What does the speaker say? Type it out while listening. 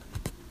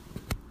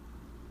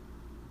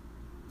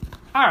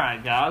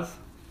Alright, guys.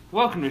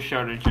 Welcome to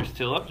Shortages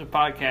Tulips, a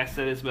podcast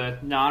that is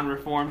both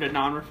non-reformed and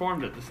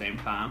non-reformed at the same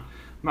time.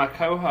 My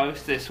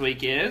co-host this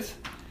week is...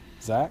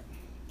 Zach,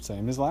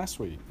 same as last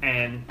week.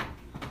 And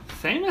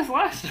same as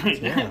last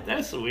week. Yeah.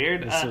 That's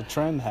weird. It's a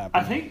trend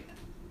happening. I think...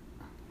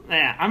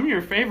 Yeah, I'm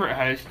your favorite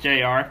host,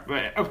 JR,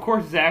 but of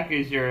course Zach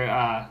is your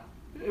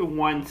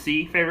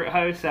 1C favorite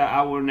host.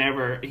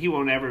 He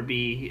will never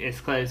be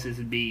as close as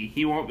B.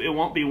 It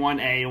won't be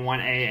 1A and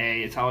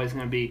 1AA. It's always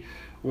going to be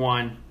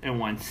 1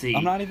 and 1C.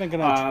 I'm not even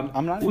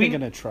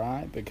gonna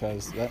try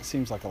because that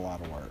seems like a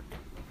lot of work.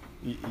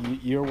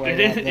 You're way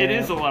it out there,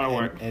 is a lot of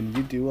work, and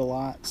you do a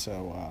lot.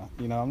 So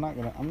I'm not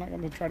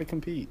gonna try to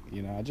compete.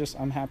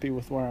 I'm happy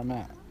with where I'm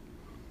at.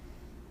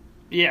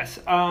 Yes.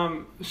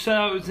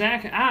 So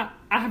Zach, I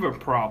have a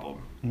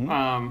problem.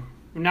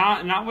 Mm-hmm.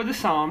 Not with the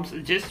Psalms,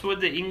 just with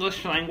the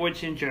English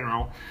language in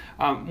general.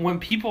 When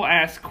people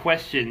ask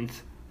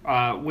questions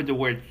with the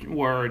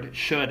word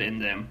should in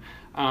them.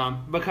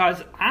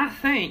 Because I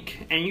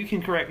think, and you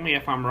can correct me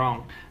if I'm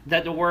wrong,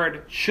 that the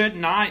word should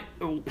not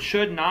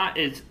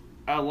is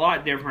a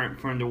lot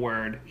different from the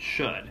word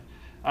should.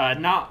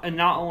 Not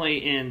only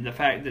in the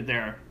fact that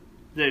they're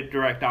the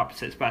direct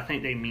opposites, but I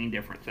think they mean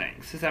different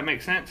things. Does that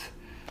make sense?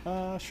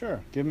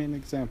 Sure. Give me an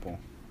example.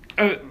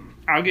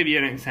 I'll give you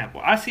an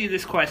example. I see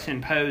this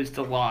question posed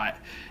a lot,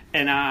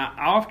 and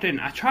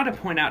I try to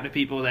point out to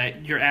people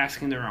that you're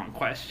asking the wrong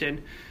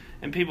question,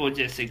 and people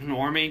just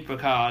ignore me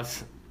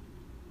because,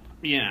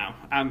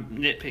 I'm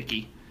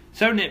nitpicky.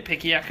 So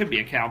nitpicky, I could be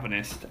a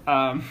Calvinist.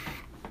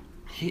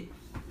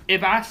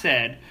 If I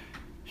said,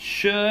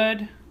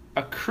 should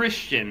a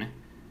Christian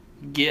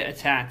get a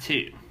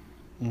tattoo?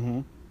 Mm-hmm.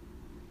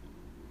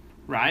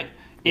 Right?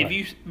 If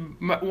you,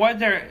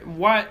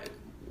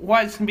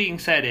 what's being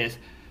said is,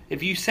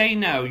 if you say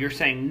no, you're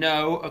saying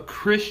no, a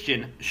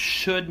Christian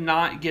should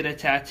not get a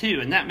tattoo.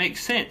 And that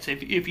makes sense.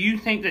 If you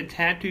think that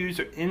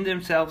tattoos in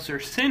themselves are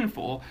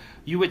sinful,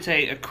 you would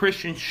say a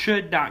Christian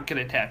should not get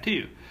a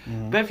tattoo.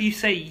 Mm-hmm. But if you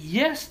say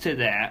yes to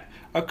that,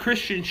 a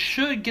Christian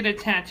should get a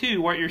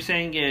tattoo, what you're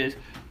saying is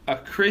a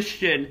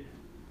Christian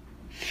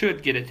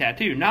should get a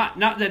tattoo. Not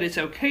that it's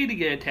okay to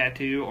get a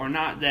tattoo, or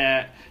not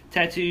that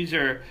tattoos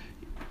are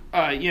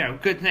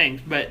good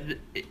things, but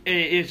it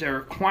is a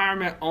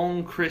requirement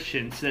on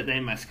Christians that they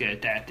must get a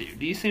tattoo.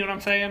 Do you see what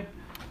I'm saying?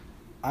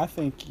 I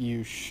think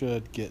you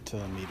should get to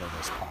the meat of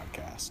this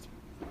podcast.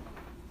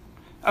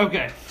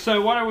 Okay,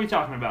 so what are we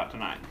talking about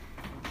tonight?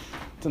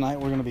 Tonight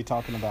we're going to be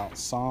talking about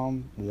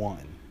Psalm 1.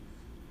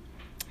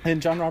 And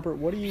John Robert,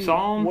 what do you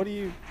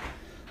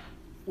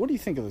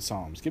think of the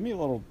Psalms? Give me a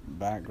little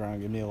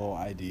background, give me a little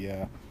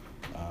idea.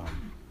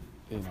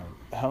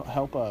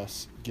 Help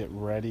us get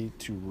ready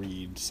to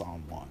read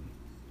Psalm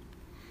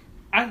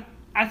 1.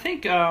 I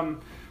think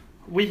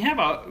we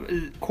have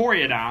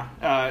Corey and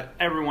I,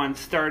 everyone's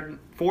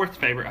fourth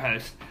favorite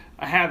host.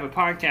 I have a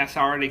podcast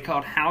already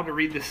called How to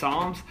Read the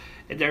Psalms.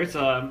 There's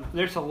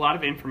a lot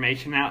of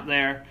information out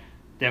there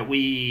that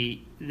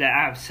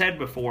I've said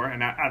before,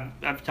 and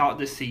I've taught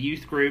this to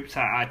youth groups.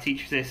 I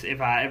teach this if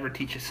I ever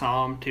teach a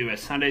psalm to a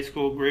Sunday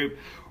school group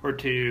or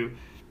to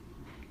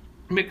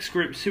mixed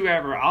groups,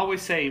 whoever. I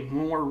always say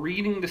when we're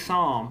reading the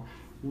psalm,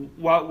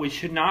 what we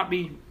should not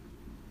be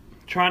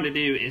trying to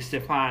do is to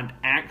find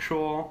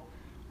actual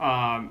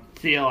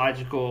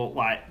theological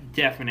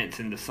definites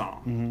in the psalm.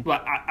 Mm-hmm.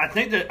 But I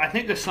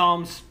think the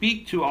psalms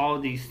speak to all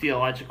of these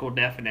theological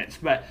definites,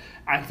 but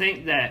I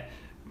think that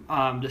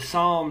the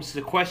psalms,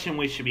 the question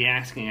we should be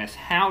asking is,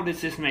 how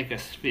does this make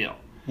us feel?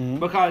 Mm-hmm.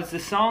 Because the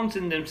psalms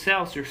in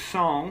themselves are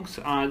songs.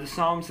 The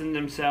psalms in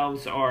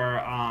themselves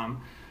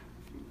are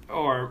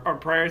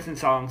prayers and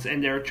songs,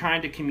 and they're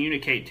trying to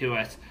communicate to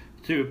us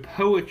through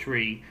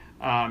poetry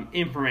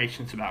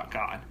informations about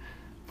God.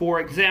 For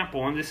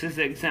example, and this is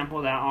the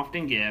example that I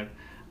often give,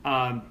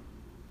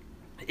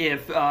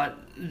 if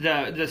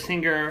the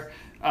singer,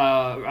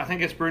 I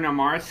think it's Bruno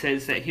Mars,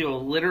 says that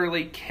he'll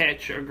literally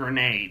catch a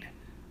grenade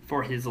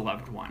for his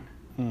loved one.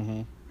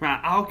 Mm-hmm. Right,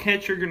 I'll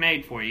catch your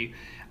grenade for you.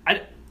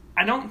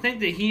 I don't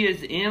think that he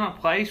is in a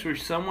place where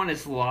someone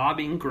is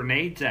lobbing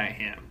grenades at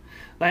him.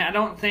 I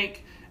don't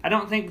think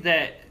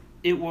that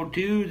it will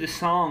do the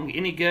song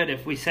any good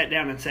if we sat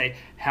down and say,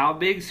 how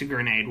big's the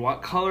grenade?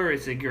 What color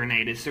is the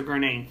grenade? Is the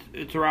grenade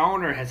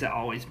thrown, or has it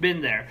always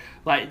been there?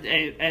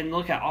 And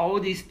look at all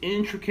of these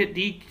intricate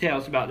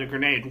details about the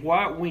grenade.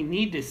 What we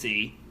need to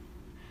see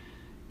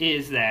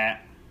is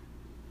that...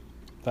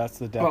 That's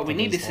the depth what we of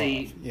need his to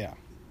see... love. Yeah.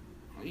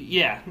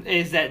 Yeah,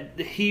 is that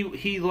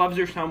he loves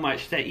her so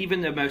much that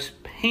even the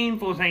most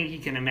painful thing he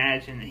can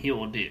imagine, he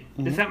will do.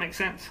 Mm-hmm. Does that make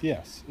sense?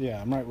 Yes. Yeah,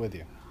 I'm right with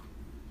you.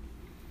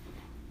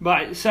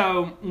 But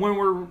so when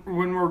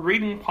we're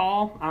reading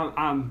Paul,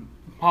 I'm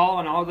Paul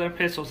and all the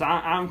epistles,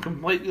 I'm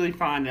completely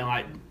fine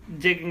in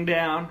digging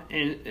down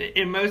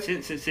in most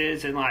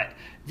instances and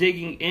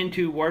digging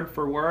into word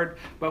for word.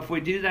 But if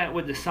we do that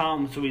with the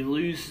Psalms, we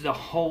lose the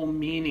whole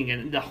meaning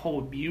and the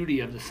whole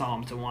beauty of the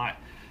Psalms and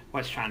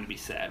what's trying to be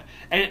said.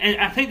 And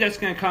I think that's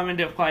going to come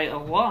into play a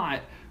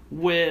lot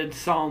with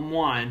Psalm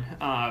 1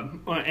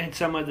 and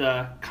some of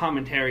the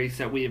commentaries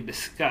that we have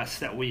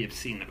discussed that we have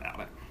seen about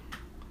it.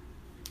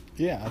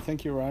 Yeah, I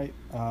think you're right.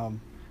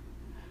 And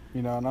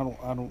I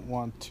don't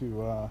want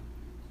to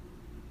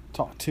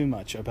talk too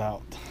much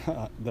about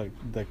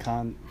the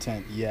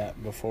content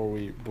yet before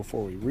we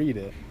read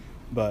it,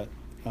 but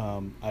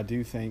I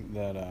do think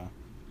that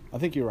I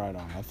think you're right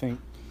on. I think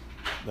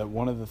that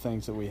one of the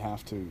things that we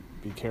have to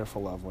be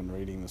careful of when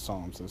reading the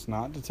Psalms is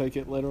not to take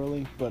it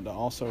literally, but to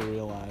also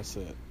realize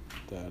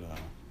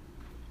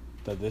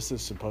that this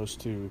is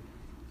supposed to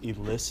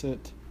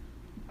elicit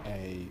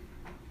an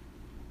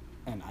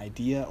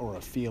idea or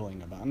a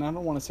feeling about. And I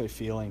don't want to say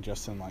feeling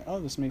just in like, oh,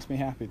 this makes me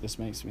happy, this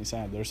makes me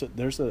sad.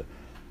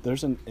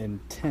 There's an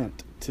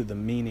intent to the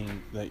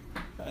meaning,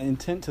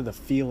 intent to the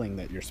feeling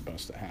that you're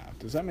supposed to have.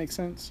 Does that make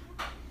sense?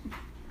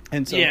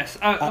 And so, yes,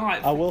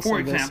 I will for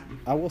say example.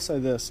 this. I will say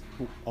this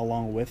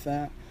along with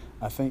that.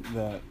 I think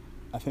that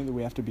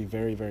we have to be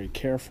very, very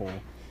careful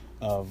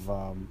of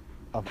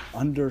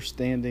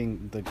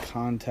understanding the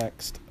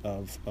context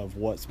of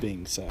what's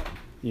being said.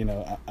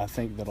 I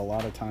think that a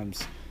lot of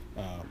times,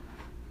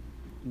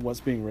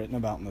 what's being written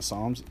about in the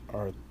Psalms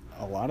are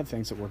a lot of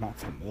things that we're not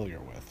familiar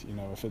with.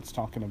 If it's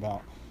talking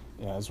about,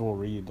 as we'll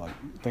read, like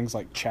things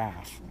like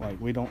chaff, like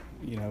we don't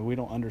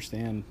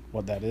understand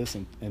what that is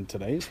in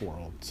today's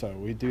world. So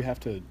we do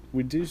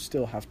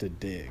still have to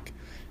dig.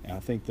 And I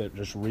think that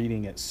just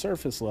reading at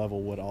surface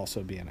level would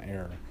also be an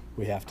error.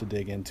 We have to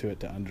dig into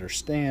it to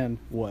understand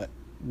what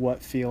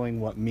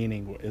feeling, what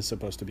meaning is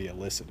supposed to be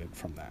elicited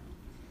from that.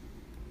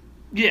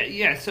 Yeah,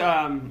 yes,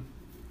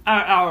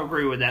 I'll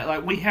agree with that.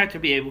 Like, we have to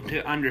be able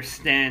to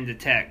understand the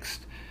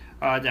text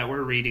that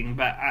we're reading,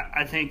 but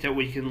I think that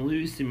we can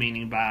lose the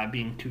meaning by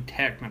being too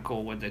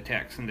technical with the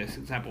text in this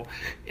example.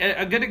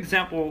 A good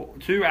example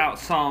throughout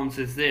Psalms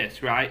is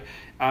this, right?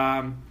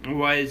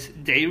 Was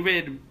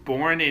David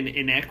born in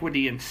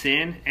inequity and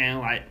sin,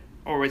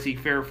 or was he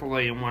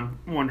fearfully and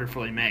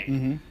wonderfully made?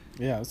 Mm-hmm.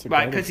 Yeah, that's a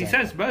great example. Because he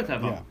says both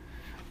of them.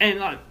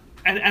 Yeah.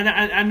 And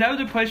I know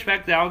the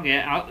pushback that I'll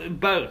get,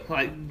 both.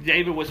 Like,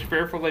 David was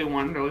fearfully,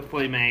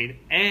 wonderfully made,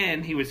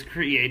 and he was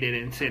created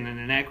in sin and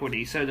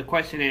inequity. So the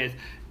question is,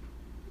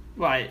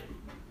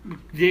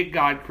 did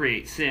God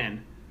create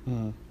sin?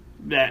 Mm-hmm.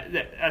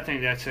 That I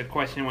think that's a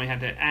question we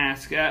have to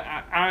ask.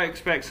 I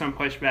expect some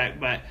pushback,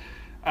 but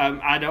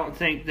I don't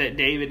think that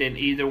David in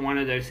either one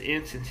of those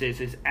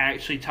instances is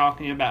actually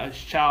talking about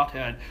his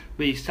childhood,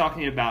 but he's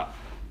talking about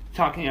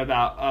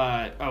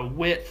a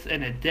width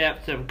and a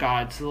depth of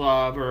God's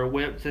love, or a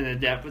width and a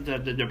depth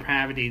of the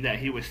depravity that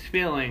he was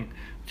feeling,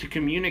 to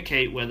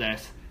communicate with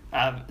us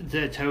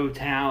the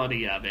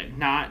totality of it,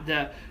 not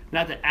the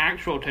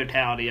actual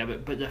totality of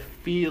it, but the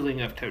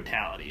feeling of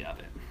totality of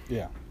it.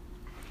 Yeah.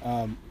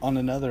 On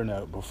another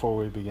note, before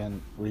we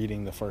begin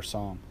reading the first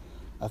Psalm,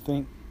 I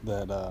think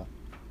that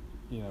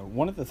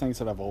one of the things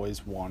that I've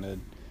always wanted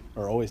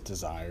or always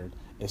desired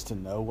is to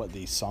know what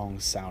these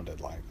songs sounded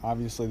like.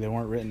 Obviously, they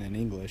weren't written in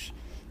English,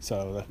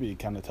 so that'd be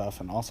kind of tough.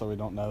 And also, we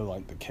don't know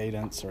like the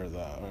cadence or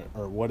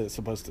what it's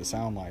supposed to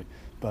sound like.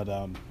 But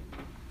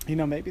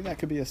maybe that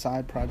could be a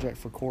side project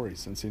for Corey,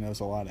 since he knows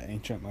a lot of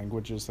ancient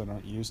languages that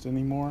aren't used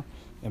anymore,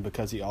 and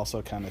because he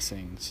also kind of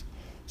sings.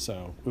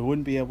 So we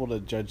wouldn't be able to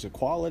judge the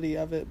quality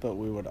of it, but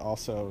we would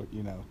also,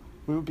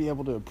 we would be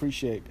able to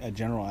appreciate a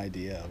general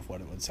idea of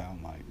what it would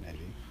sound like.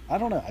 Maybe, I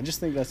don't know. I just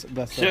think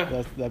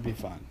that'd be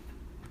fun.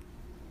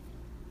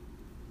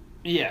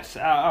 Yes,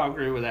 I'll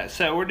agree with that.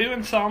 So we're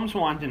doing Psalms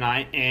 1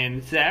 tonight,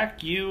 and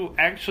Zach, you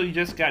actually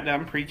just got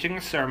done preaching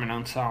a sermon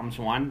on Psalms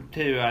 1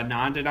 to a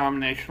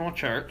non-denominational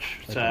church,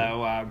 Okay.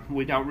 So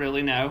we don't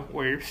really know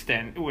where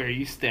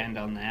you stand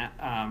on that.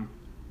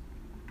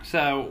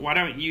 So why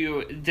don't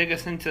you dig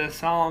us into the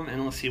Psalm,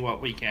 and let's see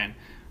what we can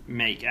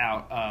make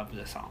out of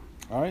the Psalm.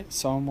 All right,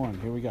 Psalm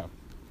 1, here we go.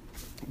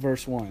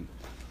 Verse 1.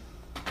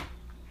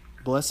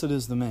 Blessed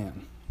is the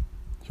man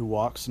who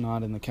walks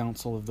not in the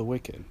counsel of the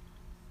wicked,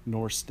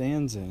 nor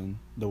stands in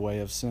the way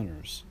of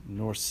sinners,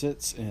 nor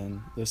sits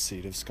in the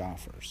seat of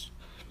scoffers.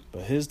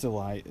 But his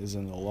delight is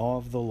in the law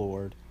of the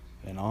Lord,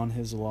 and on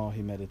his law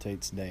he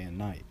meditates day and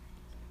night.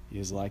 He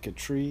is like a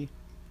tree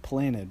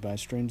planted by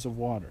streams of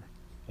water,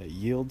 that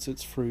yields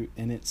its fruit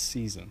in its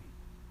season,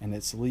 and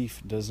its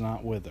leaf does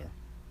not wither.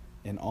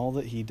 In all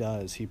that he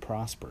does he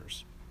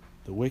prospers.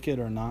 The wicked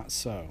are not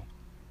so,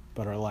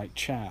 but are like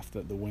chaff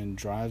that the wind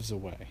drives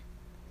away.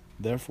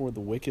 Therefore the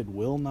wicked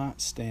will not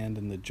stand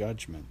in the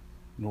judgment,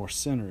 nor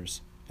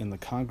sinners in the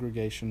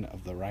congregation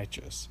of the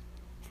righteous.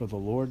 For the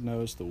Lord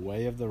knows the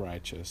way of the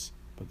righteous,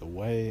 but the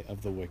way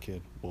of the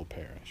wicked will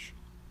perish.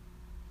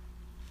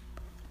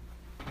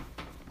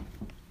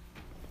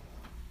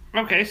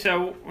 Okay,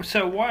 so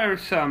what are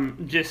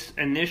some just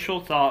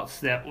initial thoughts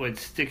that would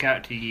stick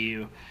out to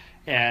you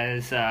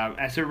as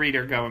a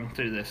reader going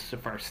through this the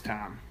first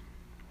time?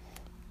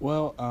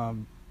 Well,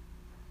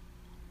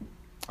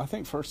 I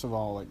think first of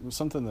all, like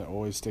something that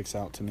always sticks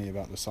out to me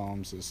about the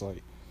Psalms is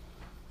like,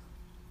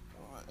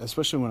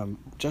 especially when I'm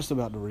just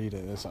about to read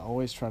it, is I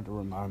always try to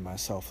remind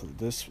myself that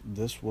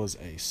this was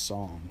a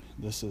song.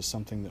 This is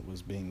something that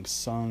was being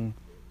sung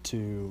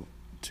to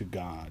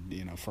God.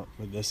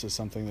 This is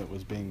something that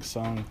was being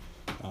sung,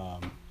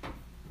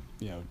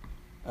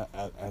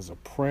 as a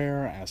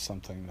prayer, as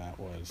something that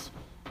was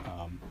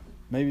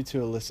maybe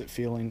to elicit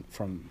feeling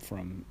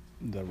from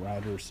the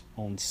writer's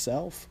own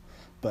self.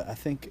 But I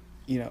think,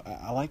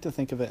 I like to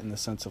think of it in the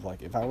sense of,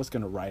 like, if I was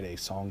going to write a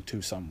song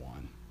to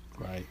someone,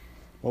 right,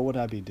 what would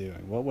I be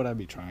doing? What would I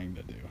be trying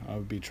to do? I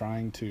would be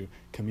trying to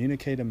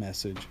communicate a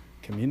message,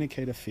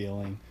 communicate a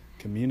feeling,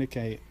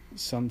 communicate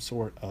some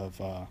sort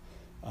of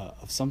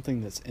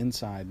something that's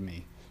inside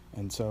me.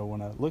 And so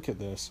when I look at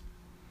this,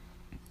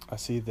 I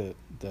see that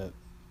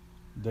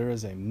there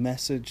is a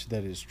message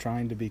that is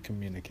trying to be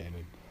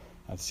communicated.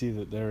 I see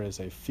that there is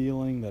a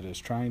feeling that is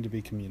trying to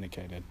be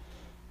communicated.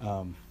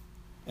 And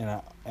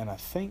I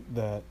think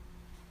that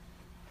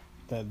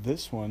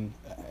this one,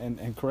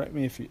 and correct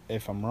me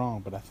if I'm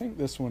wrong, but I think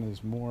this one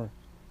is more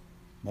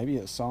maybe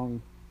a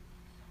song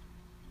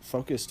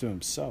focused to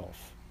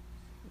himself.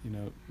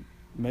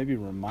 Maybe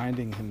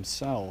reminding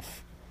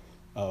himself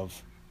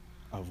of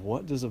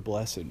what does a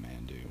blessed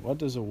man do? What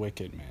does a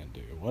wicked man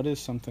do? What is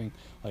something,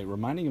 like,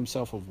 reminding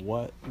himself of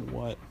what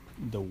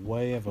the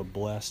way of a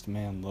blessed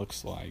man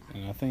looks like.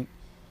 And I think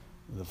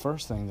the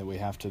first thing that we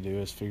have to do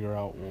is figure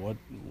out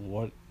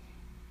what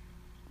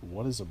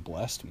is a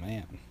blessed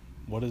man?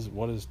 What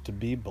is to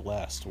be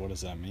blessed? What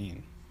does that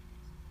mean?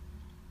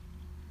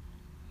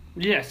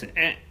 Yes,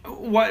 and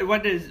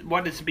what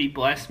does to be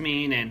blessed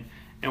mean,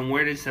 and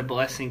where does the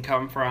blessing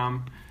come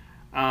from?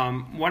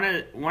 One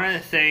of the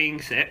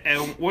things,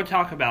 and we'll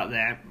talk about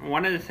that.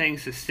 One of the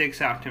things that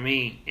sticks out to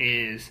me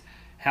is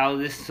how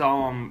this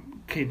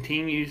psalm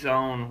continues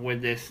on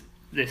with this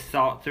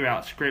thought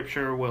throughout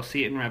Scripture. We'll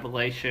see it in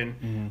Revelation.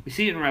 Mm-hmm. We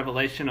see it in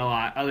Revelation a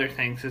lot. Other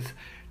things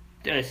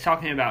it's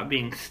talking about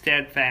being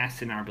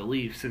steadfast in our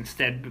beliefs and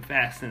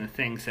steadfast in the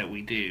things that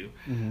we do.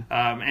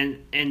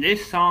 Mm-hmm. And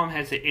this psalm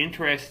has an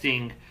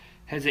interesting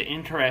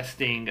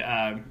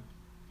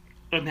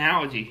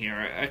analogy here.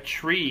 A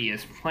tree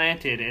is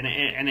planted and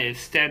it is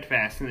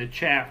steadfast, and the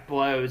chaff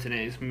blows and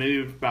it is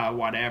moved by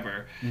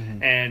whatever.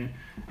 Mm-hmm. And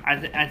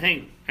I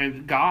think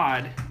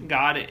God,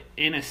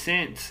 in a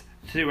sense,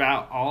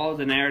 throughout all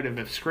the narrative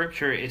of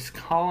Scripture, is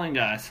calling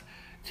us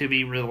to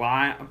be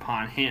reliant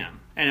upon Him,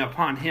 and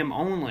upon Him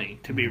only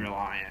to be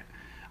reliant.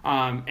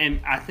 And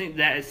I think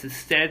that is the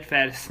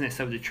steadfastness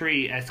of the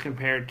tree as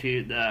compared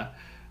to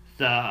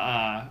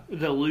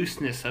the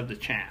looseness of the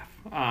chaff.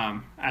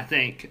 I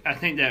think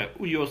that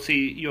you'll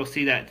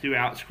see that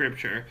throughout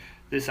Scripture,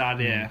 this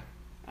idea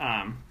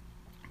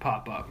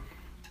pop up.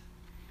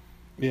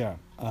 Yeah.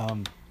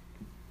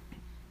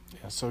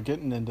 So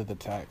getting into the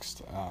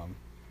text,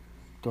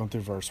 going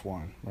through verse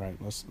 1, right?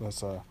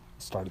 Let's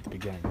start at the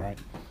beginning, right?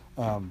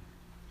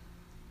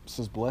 It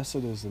says, "Blessed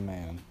is the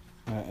man,"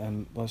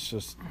 and let's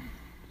just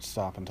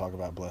stop and talk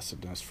about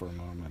blessedness for a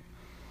moment.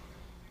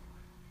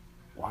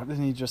 Why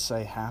didn't he just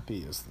say, "Happy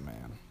is the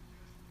man"?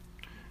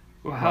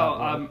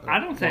 Well, I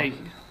don't think.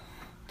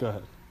 Go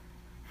ahead.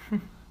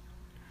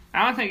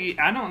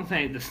 I don't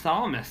think the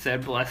psalmist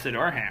said blessed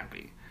or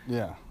happy.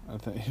 Yeah, I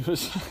think he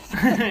was.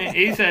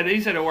 he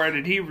said a word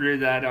in Hebrew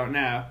that I don't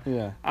know.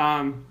 Yeah.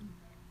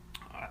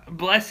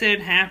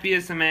 Blessed, happy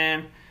is the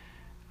man.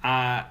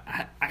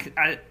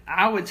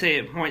 I would say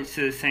it points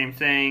to the same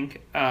thing.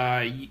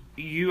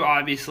 You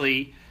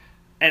obviously,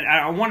 and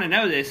I want to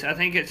know this. I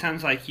think it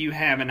sounds like you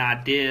have an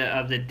idea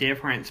of the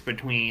difference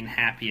between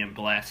happy and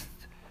blessed.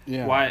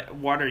 Yeah.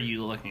 What are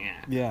you looking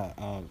at? Yeah.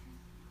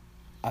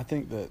 I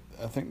think that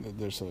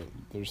there's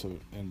a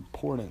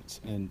importance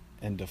in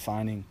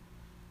defining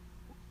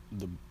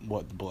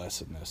what the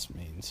blessedness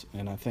means,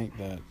 and I think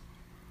that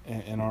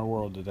in our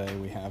world today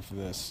we have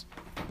this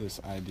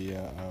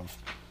idea of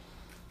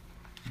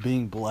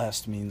being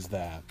blessed means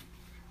that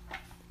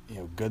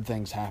good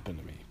things happen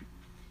to me.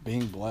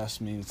 Being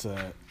blessed means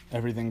that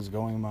everything's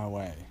going my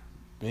way.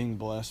 Being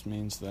blessed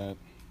means that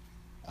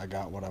I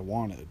got what I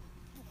wanted.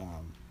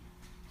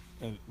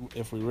 And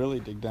if we really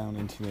dig down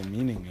into the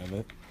meaning of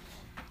it,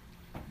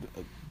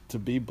 to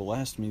be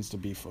blessed means to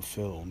be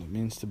fulfilled. It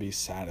means to be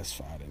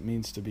satisfied. It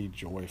means to be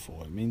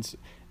joyful. It means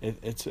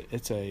it's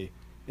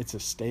a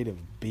state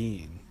of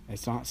being.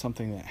 It's not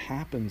something that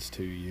happens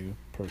to you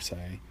per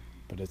se,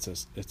 but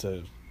it's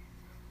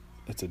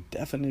a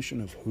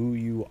definition of who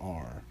you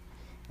are.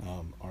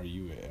 Are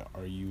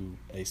you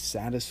a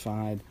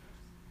satisfied,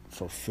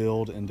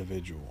 fulfilled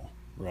individual,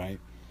 right?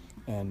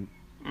 And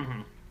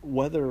mm-hmm.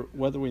 whether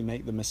we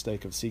make the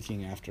mistake of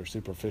seeking after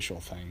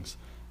superficial things,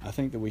 I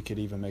think that we could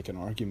even make an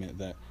argument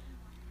that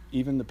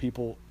even the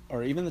people,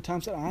 or even the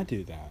times that I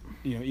do that,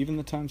 even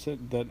the times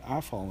that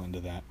I fall into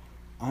that,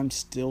 I'm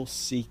still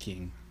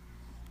seeking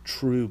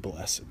true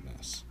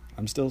blessedness.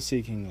 I'm still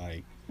seeking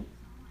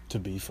to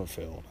be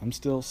fulfilled. I'm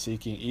still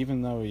seeking,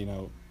 even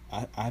though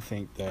I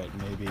think that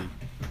maybe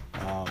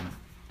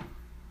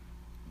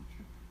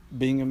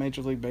being a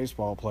Major League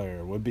Baseball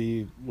player would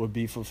be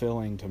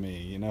fulfilling to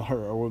me,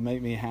 or would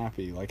make me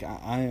happy.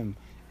 I am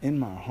in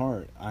my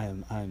heart, I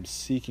am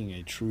seeking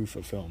a true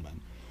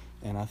fulfillment,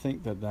 and I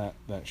think that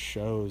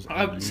shows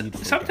a need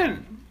for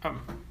God.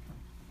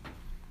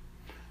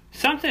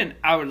 Something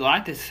I would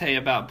like to say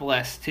about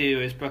blessed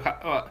too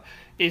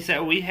is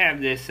that we have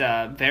this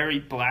very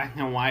black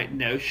and white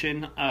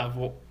notion of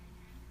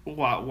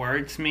what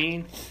words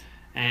mean,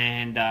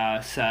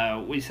 and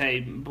so we say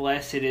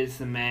blessed is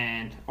the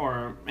man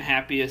or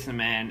happy is the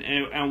man,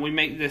 and we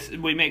make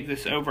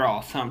this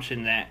overall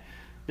assumption that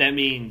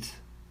means,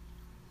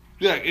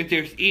 look, if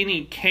there's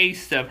any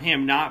case of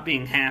him not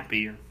being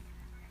happy, or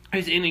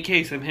there's any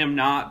case of him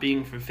not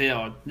being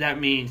fulfilled, that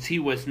means he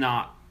was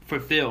not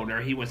fulfilled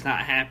or he was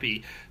not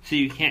happy, so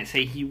you can't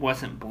say he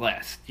wasn't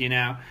blessed,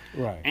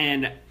 Right.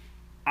 And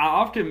I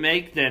often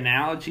make the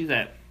analogy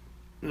that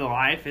the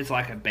life is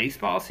like a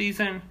baseball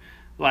season.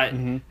 Like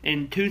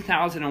in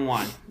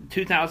 2001,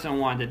 the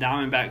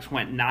Diamondbacks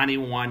went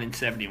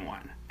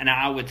 91-71, and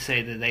I would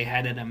say that they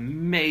had an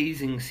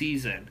amazing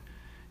season,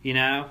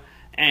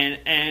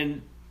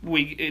 and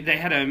they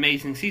had an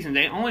amazing season.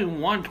 They only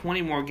won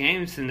 20 more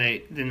games than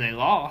they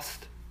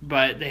lost,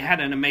 but they had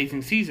an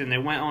amazing season. They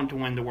went on to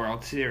win the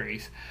World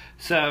Series.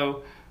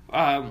 So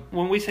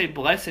when we say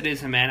blessed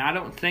is a man, I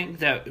don't think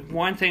that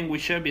one thing we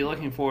should be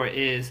looking for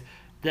is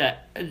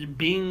that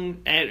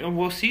being, and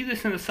we'll see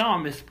this in the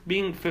Psalm, is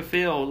being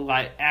fulfilled,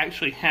 like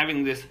actually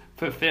having this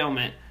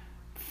fulfillment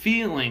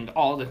feeling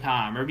all the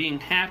time or being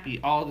happy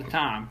all the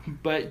time.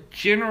 But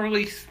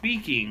generally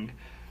speaking,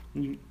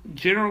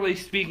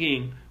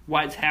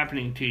 what's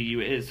happening to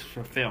you is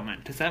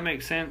fulfillment. Does that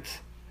make sense?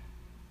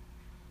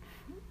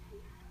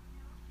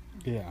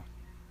 Yeah,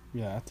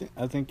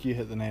 I think you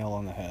hit the nail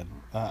on the head.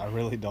 I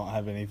really don't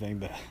have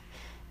anything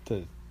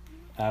to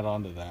add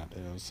on to that.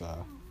 It was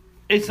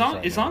as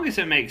long as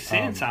it makes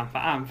sense,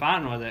 I'm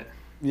fine with it.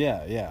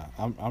 Yeah,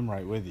 I'm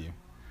right with you.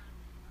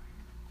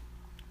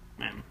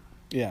 Man.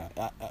 Yeah,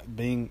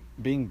 being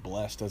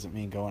blessed doesn't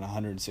mean going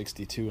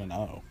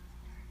 162-0.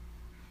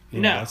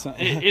 No,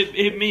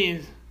 it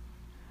means.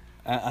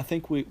 I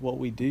think what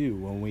we do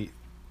when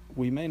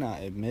we may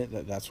not admit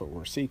that that's what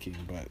we're seeking,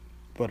 but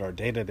our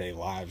day-to-day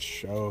lives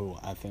show,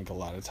 I think a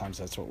lot of times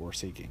that's what we're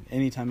seeking.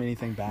 Anytime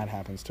anything bad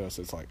happens to us,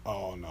 it's like,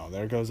 oh no,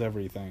 there goes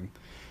everything.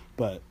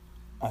 But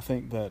I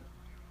think that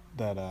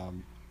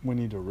we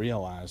need to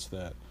realize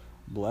that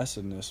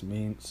blessedness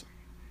means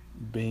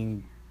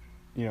being,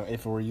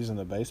 if we're using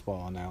the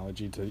baseball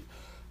analogy, to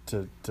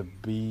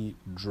be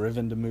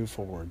driven to move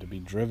forward, to be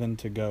driven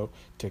to go,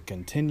 to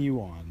continue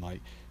on, like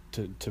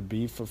to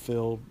be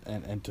fulfilled,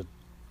 and to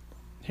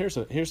here's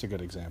a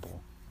good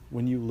example.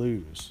 When you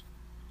lose,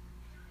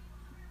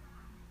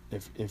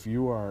 if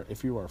you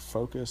are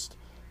focused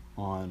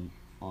on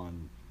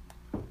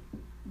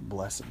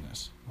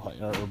blessedness,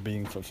 like, or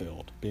being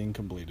fulfilled, being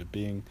completed,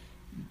 being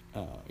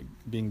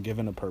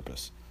given a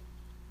purpose,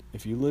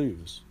 if you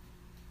lose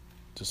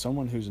to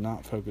someone who's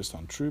not focused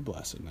on true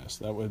blessedness,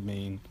 that would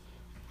mean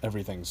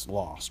everything's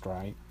lost,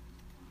 right?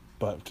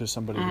 But to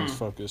somebody who's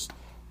focused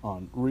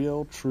on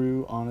real,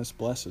 true, honest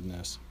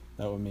blessedness,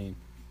 that would mean,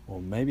 well,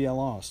 maybe I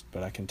lost,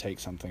 but I can take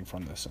something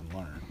from this and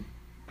learn.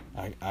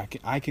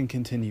 I can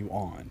continue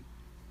on.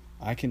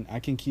 I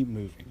can keep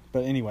moving.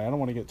 But anyway, I don't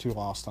want to get too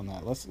lost on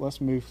that. Let's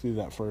move through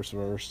that first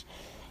verse.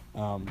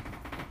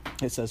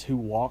 It says, "Who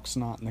walks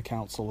not in the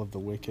counsel of the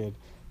wicked,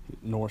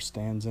 nor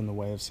stands in the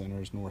way of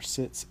sinners, nor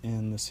sits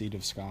in the seat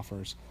of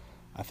scoffers."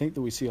 I think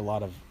that we see a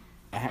lot of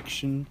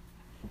action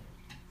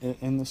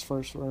in this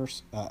first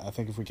verse. I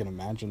think if we can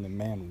imagine the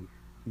man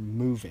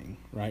moving,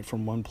 right,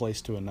 from one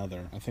place to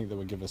another, I think that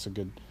would give us a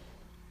good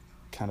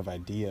kind of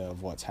idea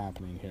of what's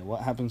happening here.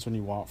 What happens when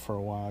you walk for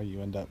a while? You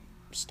end up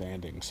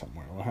standing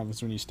somewhere. What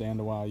happens when you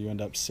stand a while? You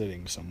end up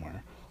sitting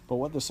somewhere. But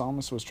what the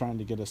psalmist was trying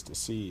to get us to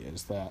see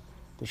is that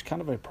there's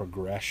kind of a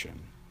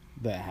progression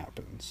that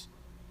happens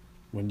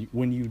when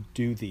you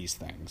do these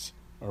things,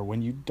 or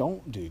when you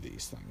don't do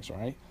these things,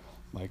 right?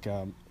 Like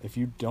if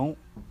you don't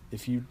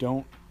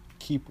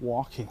keep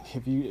walking,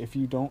 if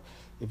you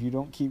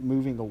don't keep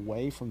moving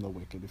away from the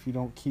wicked, if you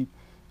don't keep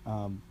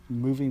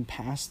moving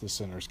past the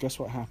sinners, guess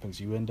what happens?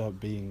 You end up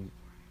being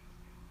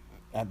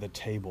at the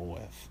table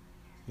with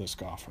the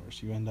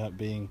scoffers. You end up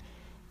being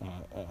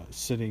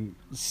sitting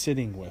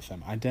with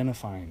them,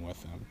 identifying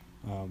with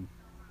them.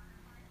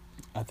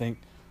 I think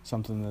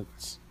something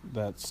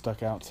that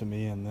stuck out to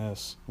me in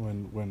this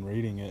when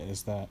reading it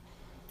is that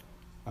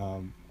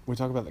we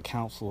talk about the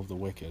counsel of the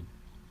wicked.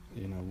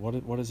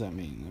 What does that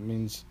mean? It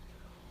means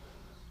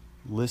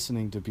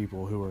listening to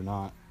people who are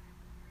not,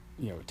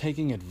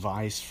 taking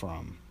advice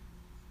from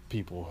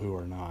people who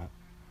are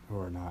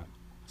not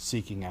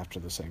seeking after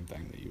the same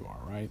thing that you are,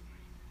 right?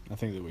 I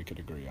think that we could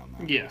agree on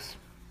that. Yes,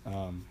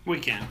 we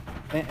can.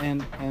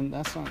 And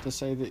that's not to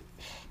say that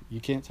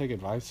you can't take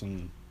advice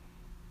and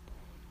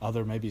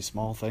other maybe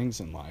small things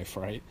in life,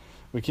 right?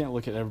 We can't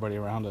look at everybody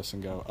around us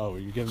and go, oh, are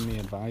you giving me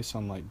advice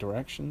on like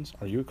directions?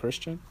 Are you a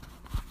Christian?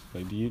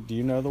 Like, do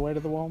you know the way to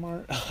the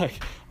Walmart?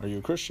 Like, are you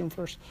a Christian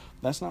first?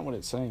 That's not what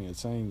it's saying.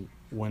 It's saying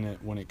when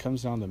it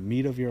comes down to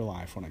meat of your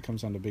life, when it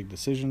comes down to big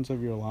decisions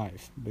of your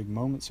life, big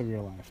moments of your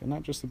life, and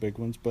not just the big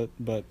ones, but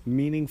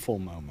meaningful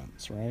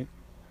moments, right?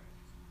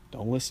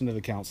 Don't listen to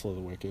the counsel of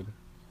the wicked.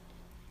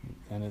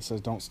 And it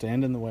says, don't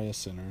stand in the way of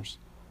sinners,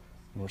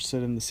 or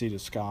sit in the seat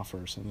of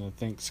scoffers. And I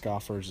think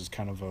scoffers is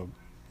kind of a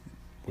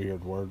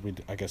weird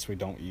word. I guess we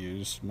don't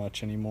use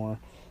much anymore.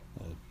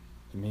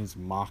 It means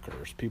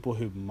mockers, people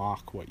who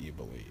mock what you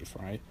believe,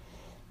 right?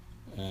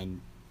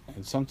 And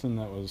something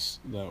that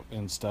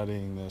in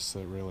studying this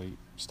that really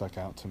stuck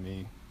out to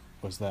me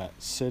was that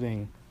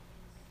sitting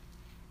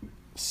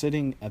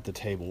at the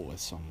table with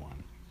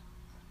someone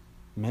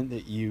meant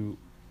that you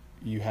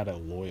had a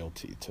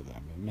loyalty to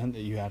them. It meant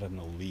that you had an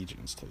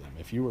allegiance to them.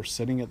 If you were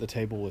sitting at the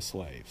table with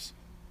slaves,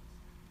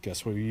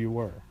 guess where you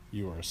were?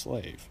 You were a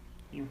slave.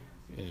 Yeah.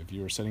 If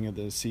you were sitting at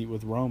the seat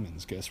with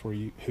Romans, guess who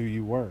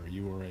you were?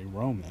 You were a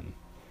Roman.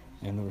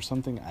 And there was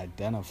something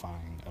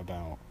identifying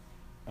about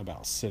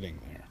sitting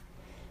there.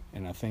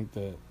 And I think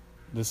that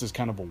this is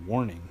kind of a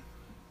warning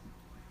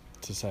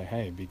to say,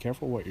 hey, be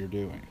careful what you're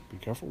doing. Be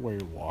careful where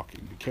you're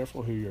walking. Be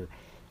careful who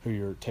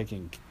you're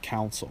taking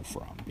counsel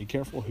from. Be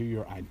careful who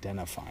you're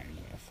identifying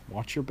with.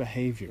 Watch your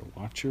behavior.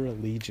 Watch your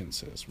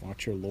allegiances.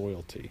 Watch your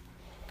loyalty.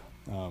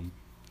 Do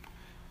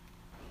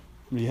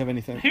you have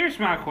anything? Here's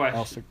my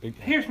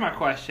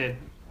question.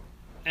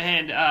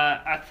 And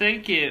I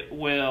think it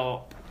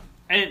will,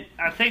 and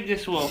I think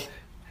this will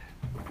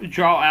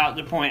draw out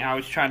the point I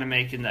was trying to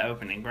make in the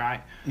opening,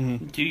 right?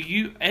 Mm-hmm. Do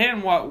you,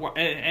 and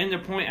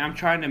the point I'm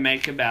trying to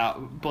make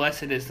about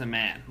blessed is the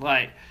man,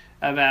 like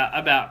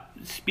about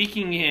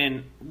speaking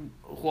in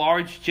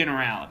large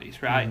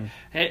generalities, right?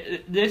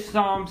 Mm-hmm. This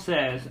psalm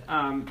says,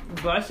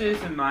 blessed is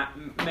the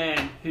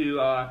man who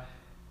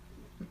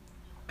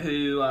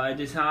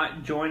does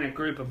not join a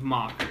group of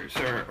mockers,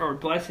 or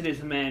blessed is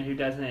the man who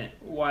doesn't.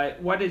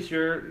 What does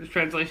your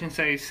translation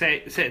say?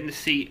 Sit in the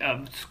seat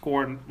of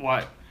scorn.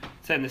 What?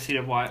 Sit in the seat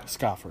of what?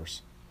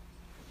 Scoffers.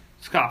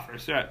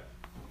 Scoffers, right?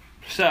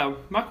 So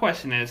my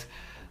question is,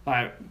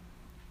 like,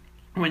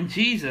 when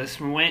Jesus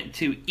went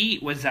to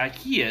eat with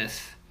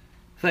Zacchaeus,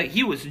 like,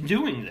 he was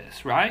doing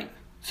this, right?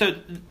 So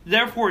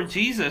therefore,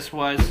 Jesus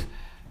was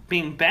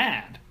being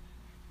bad.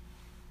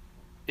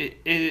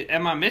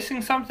 Am I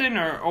missing something,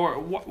 or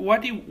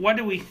what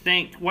do we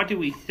think? What do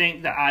we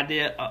think the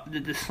idea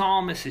that the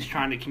psalmist is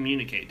trying to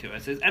communicate to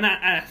us is? And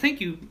I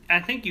think you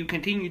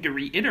continue to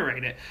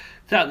reiterate it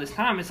throughout this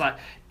time. It's like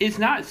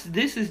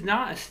this is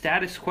not a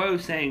status quo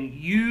saying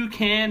you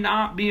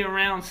cannot be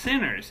around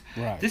sinners.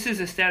 Right. This is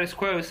a status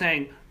quo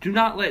saying do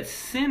not let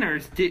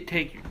sinners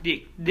dictate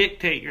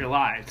your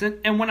lives.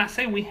 And when I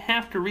say we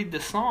have to read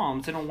the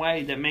Psalms in a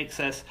way that makes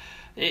us,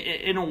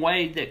 in a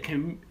way that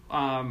can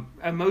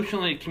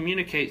emotionally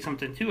communicate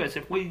something to us.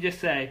 If we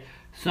just say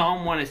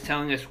Psalm 1 is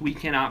telling us we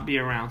cannot be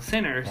around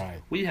sinners, right,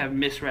 we have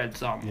misread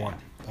Psalm 1.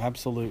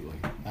 Absolutely.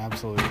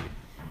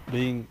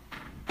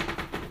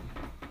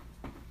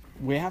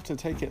 We have to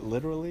take it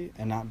literally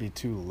and not be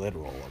too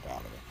literal about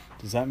it.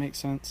 Does that make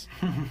sense?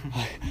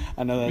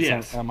 I know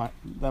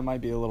that might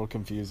be a little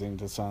confusing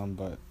to some,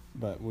 but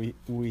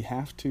we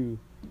have to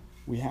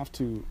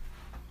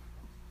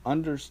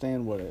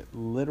understand what it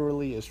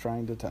literally is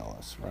trying to tell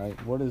us, right?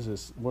 What is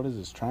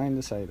this trying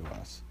to say to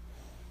us?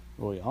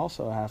 Well, we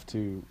also have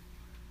to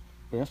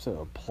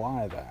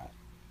apply that.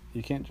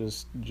 You can't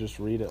just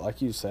read it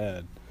like you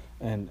said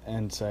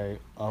and say,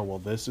 oh, well,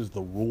 this is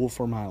the rule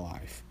for my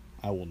life.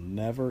 I will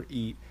never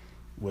eat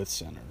with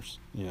sinners.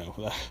 You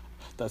know,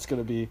 that's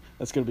gonna be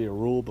a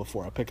rule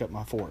before I pick up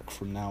my fork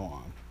from now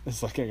on.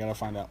 It's like I gotta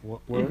find out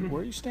where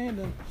are you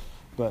standing.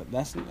 But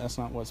that's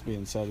not what's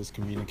being said. Is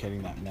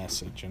communicating that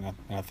message, and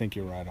I think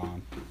you're right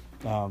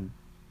on.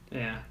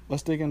 Yeah.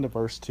 Let's dig into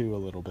verse 2 a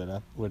little bit,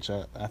 which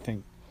I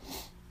think,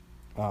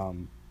 I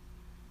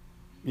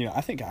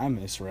think I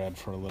misread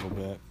for a little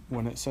bit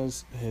when it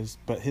says his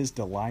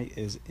delight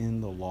is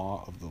in the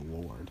law of the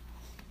Lord.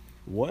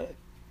 What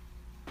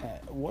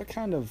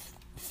kind of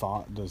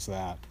thought does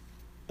that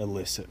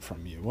elicit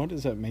from you? What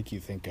does that make you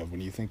think of when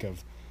you think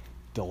of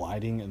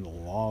delighting in the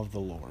law of the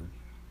Lord?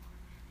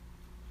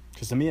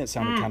 Because to me, it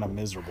sounded kind of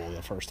miserable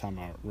the first time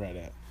I read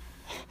it.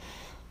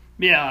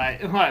 Yeah,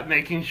 like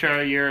making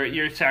sure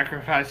you're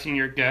sacrificing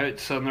your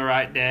goats on the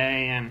right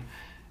day, and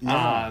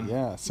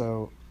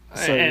So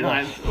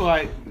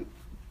like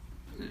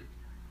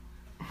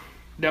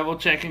double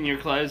checking your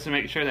clothes to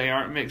make sure they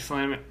aren't mixed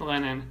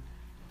linen.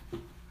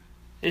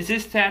 Is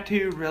this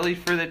tattoo really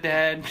for the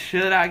dead?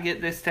 Should I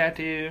get this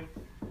tattoo?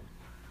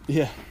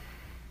 Yeah.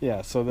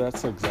 So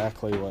that's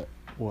exactly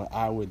what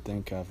I would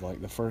think of.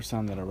 Like the first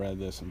time that I read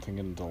this, I'm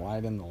thinking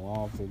delight in the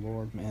law of the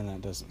Lord. Man,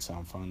 that doesn't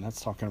sound fun. That's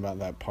talking about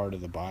that part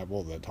of the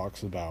Bible that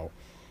talks about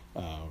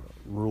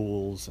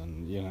rules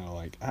and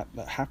like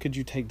how could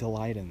you take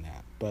delight in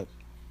that? But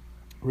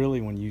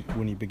really, when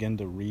you begin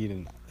to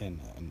read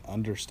and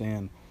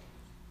understand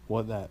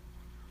what that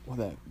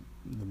the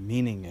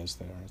meaning is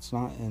there. It's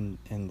not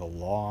in the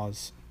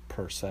laws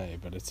per se,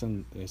 but he's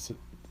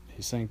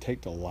saying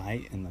take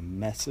delight in the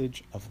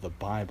message of the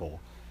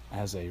Bible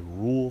as a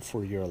rule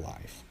for your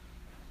life.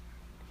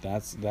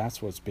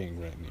 That's what's being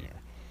written here.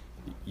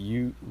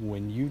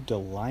 When you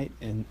delight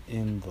in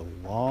the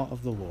law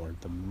of the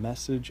Lord, the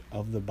message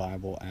of the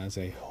Bible as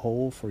a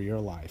whole for your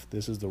life,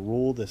 this is the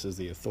rule, this is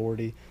the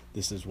authority,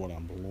 this is what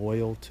I'm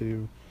loyal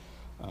to,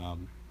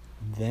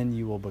 then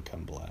you will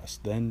become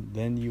blessed.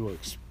 Then you will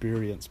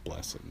experience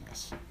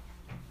blessedness.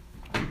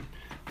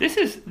 This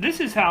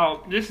is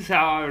how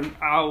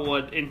I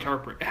would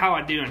interpret, how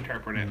I do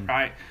interpret it,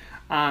 right?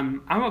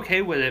 I'm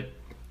okay with it.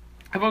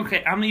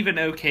 I'm even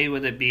okay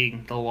with it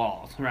being the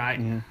laws,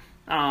 right?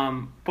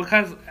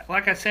 Because,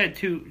 like I said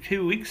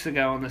 2 weeks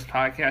ago on this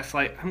podcast,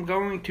 like, I'm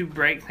going to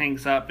break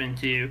things up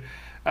into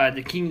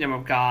the kingdom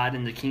of God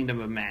and the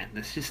kingdom of man.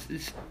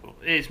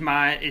 It's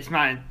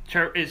my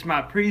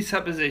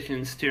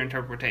presuppositions to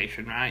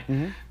interpretation, right?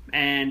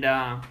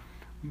 And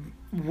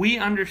we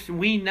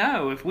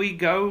know if we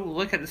go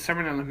look at the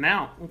Sermon on the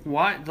Mount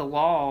what the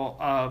law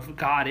of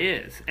God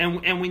is,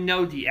 and we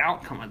know the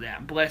outcome of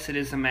that. Blessed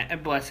is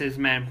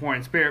man poor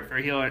in spirit, for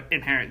he'll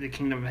inherit the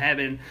kingdom of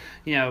heaven.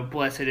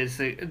 Blessed is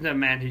the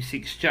man who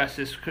seeks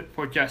justice,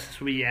 for justice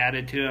will be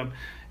added to him.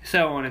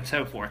 So on and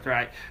so forth,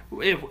 right?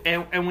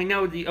 And we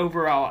know the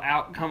overall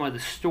outcome of the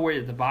story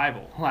of the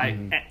Bible. Like,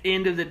 at the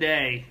end of the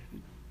day,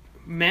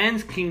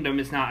 man's kingdom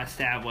is not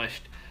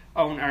established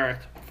on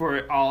earth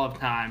for all of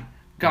time.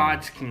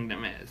 God's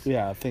kingdom is.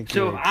 Yeah, I think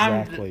you're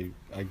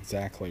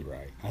exactly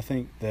right. I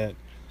think that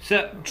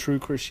true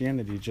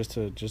Christianity, just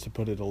to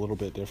put it a little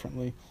bit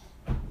differently,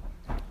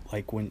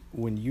 like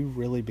when you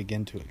really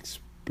begin to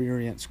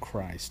experience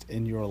Christ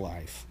in your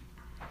life,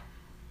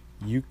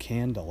 you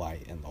can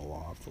delight in the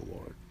law of the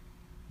Lord.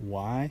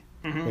 Why?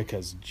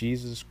 Because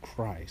Jesus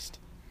Christ,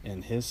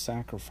 in his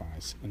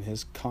sacrifice and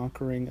his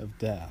conquering of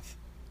death,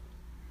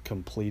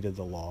 completed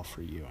the law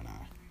for you and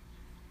I.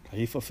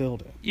 He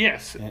fulfilled it.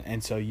 Yes.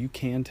 And so you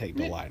can take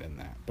delight in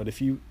that. But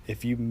if you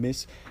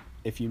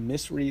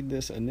misread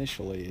this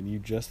initially and you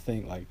just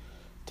think like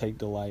take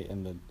delight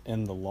in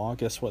the law,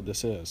 guess what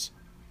this is?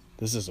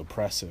 This is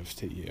oppressive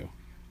to you.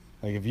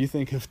 Like if you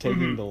think of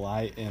taking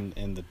delight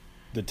in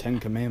the Ten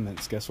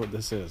Commandments, guess what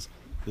this is?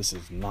 This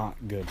is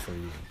not good for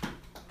you.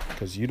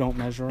 Because you don't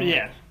measure up.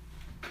 Yeah.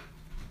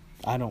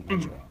 I don't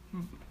measure up.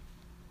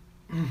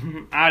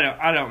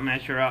 I don't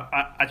measure up.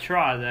 I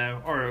try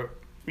though, or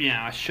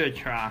I should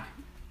try.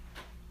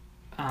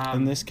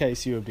 In this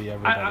case, you would be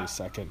everybody's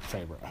second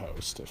favorite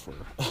host if we're.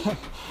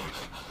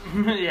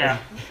 Yeah.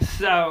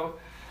 So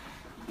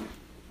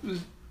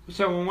it's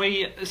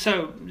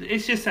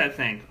just that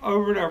thing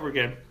over and over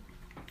again.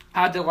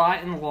 I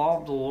delight in the law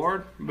of the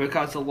Lord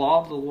because the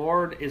law of the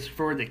Lord is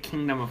for the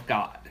kingdom of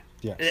God.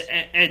 Yes.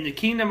 And the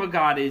kingdom of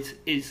God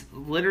is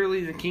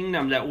literally the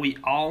kingdom that we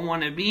all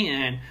want to be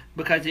in,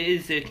 because it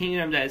is the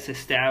kingdom that's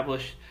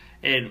established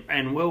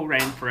and will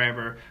reign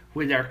forever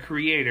with our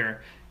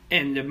Creator.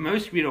 And the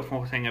most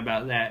beautiful thing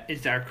about that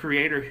is our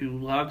Creator who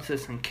loves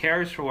us and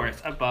cares for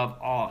us above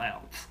all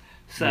else.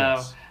 So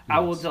yes. I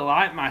will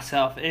delight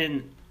myself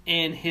in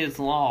His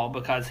law,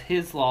 because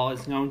His law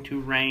is going to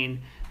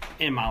reign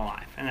in my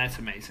life, and that's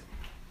amazing.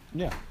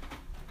 Yeah.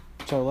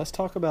 So let's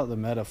talk about the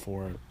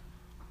metaphor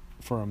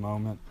for a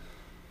moment.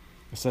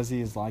 It says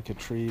he is like a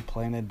tree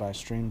planted by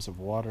streams of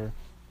water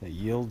that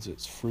yields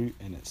its fruit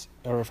in its,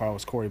 or if I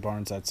was Corey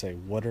Barnes, I'd say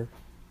water.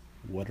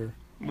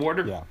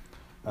 Yeah.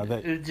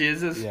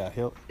 Jesus. Yeah,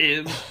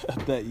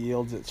 that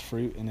yields its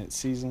fruit in its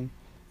season,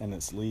 and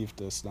its leaf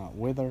does not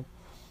wither.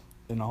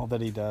 In all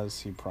that he does,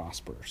 he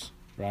prospers.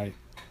 Right?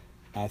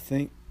 I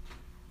think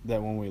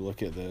that when we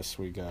look at this,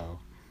 we go,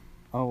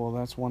 "Oh, well,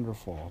 that's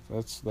wonderful.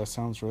 That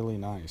sounds really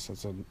nice.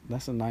 That's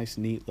a nice,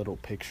 neat little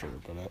picture."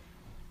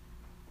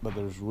 But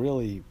there's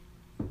really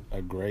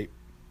a great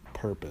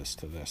purpose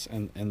to this,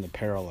 and the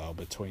parallel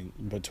between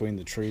the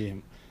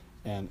tree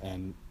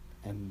and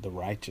the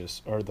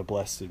righteous, or the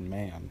blessed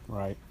man,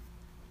 right?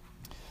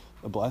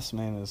 The blessed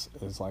man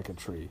is like a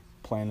tree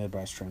planted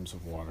by streams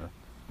of water.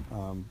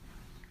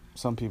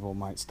 Some people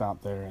might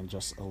stop there and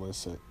just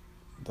elicit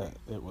that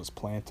it was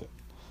planted,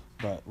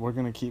 but we're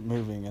going to keep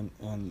moving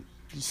and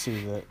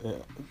see that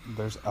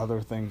there's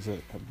other things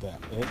that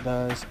it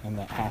does and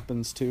that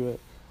happens to it.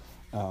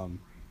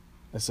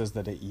 It says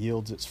that it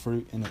yields its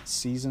fruit in its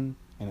season,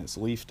 and its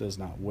leaf does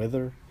not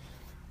wither.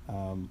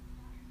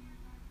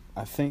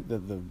 I think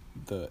that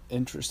the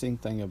interesting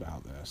thing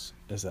about this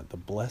is that the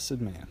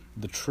blessed man,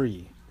 the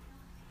tree,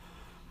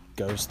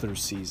 goes through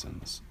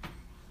seasons.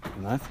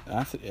 And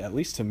at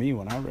least to me,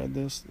 when I read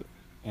this,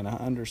 and I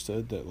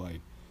understood that, like,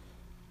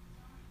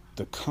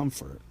 the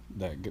comfort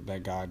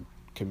that God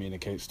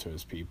communicates to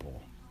his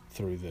people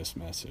through this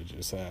message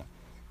is that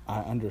I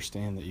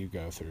understand that you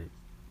go through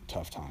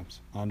tough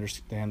times. I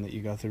understand that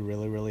you go through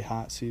really, really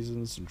hot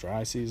seasons and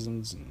dry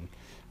seasons, and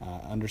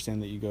I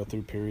understand that you go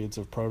through periods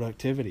of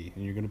productivity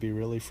and you're going to be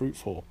really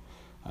fruitful.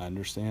 I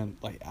understand,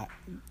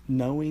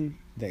 knowing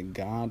that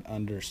God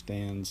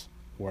understands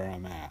where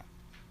I'm at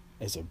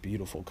is a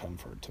beautiful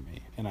comfort to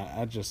me. And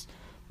I just,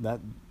 that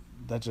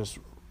just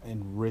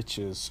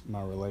enriches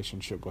my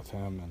relationship with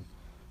him. And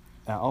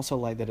I also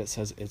like that it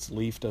says its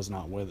leaf does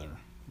not wither.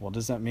 Well,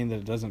 does that mean that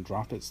it doesn't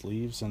drop its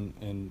leaves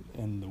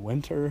in the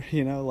winter?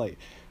 Like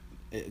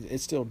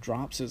it still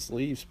drops its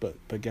leaves,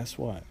 but guess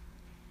what?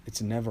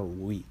 It's never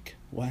weak.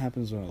 What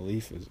happens when a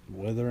leaf is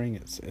withering?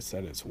 It's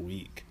that it's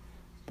weak.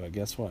 But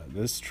guess what?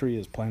 This tree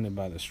is planted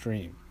by the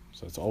stream,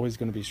 so it's always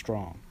going to be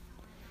strong.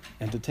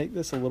 And to take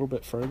this a little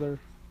bit further,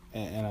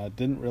 and I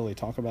didn't really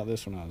talk about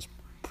this when I was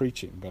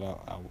preaching, but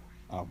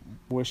I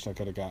wished I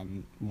could have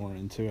gotten more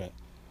into it,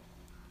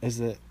 is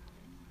that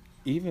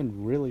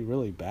even really,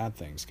 really bad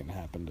things can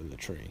happen to the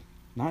tree.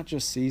 Not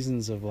just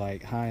seasons of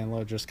like high and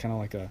low, just kind of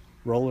like a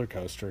roller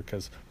coaster,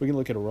 because we can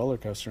look at a roller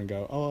coaster and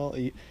go, oh,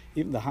 well,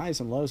 even the highs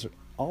and lows,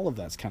 all of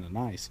that's kind of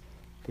nice.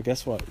 But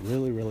guess what?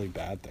 Really, really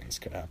bad things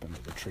could happen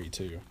to the tree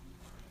too.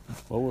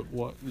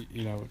 What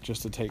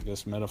just to take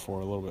this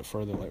metaphor a little bit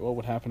further, like what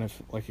would happen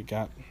if like it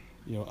got,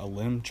 a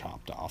limb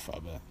chopped off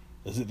of it?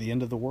 Is it the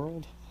end of the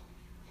world?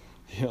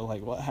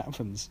 Like what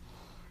happens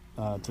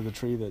to the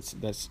tree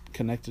that's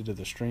connected to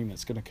the stream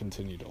that's going to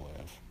continue to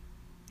live?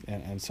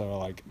 And so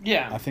like,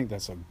 yeah, I think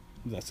that's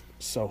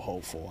so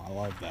hopeful. I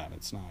love that.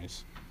 It's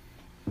nice.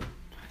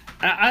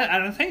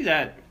 I think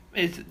that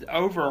is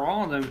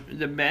overall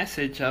the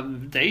message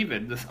of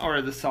David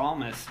or the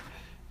psalmist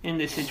in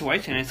this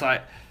situation. It's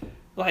like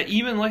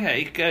even look at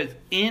it, because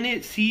in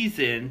its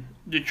season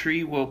the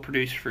tree will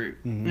produce fruit.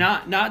 Mm-hmm.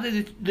 Not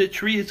that the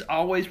tree is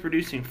always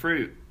producing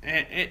fruit.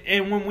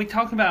 And when we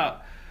talk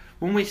about,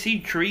 when we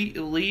see tree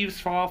leaves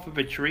fall off of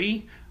a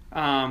tree,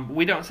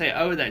 we don't say,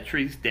 oh, that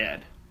tree's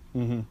dead.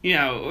 Mm-hmm.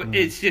 Mm-hmm.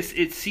 It's just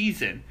its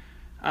season.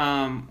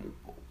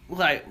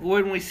 Like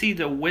when we say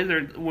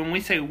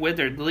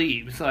withered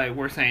leaves, like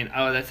we're saying,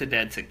 oh, that's a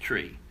dead, sick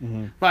tree.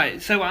 Mm-hmm.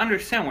 Like, so I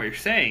understand what you're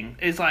saying.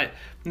 It's like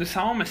the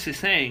psalmist is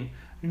saying,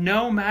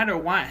 no matter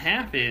what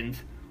happens,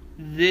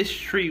 this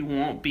tree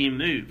won't be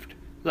moved.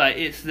 Like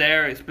it's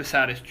there, it's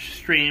beside a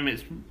stream,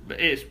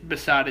 it's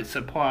beside its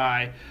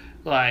supply.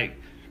 Like,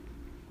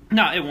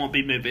 no, it won't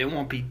be moved. It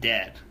won't be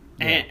dead.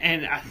 Yeah.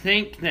 And I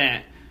think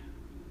that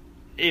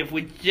if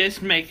we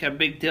just make a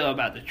big deal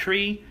about the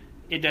tree,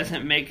 it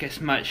doesn't make as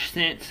much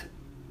sense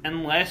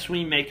unless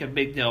we make a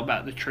big deal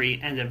about the tree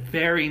and the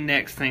very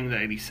next thing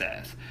that he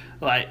says.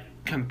 Like,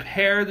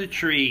 compare the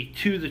tree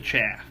to the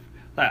chaff.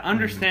 Like,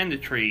 understand the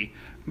tree,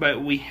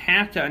 but we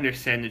have to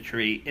understand the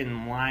tree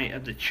in light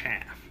of the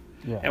chaff.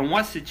 Yeah. And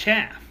what's the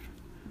chaff?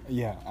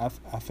 Yeah,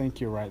 I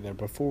think you're right there.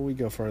 Before we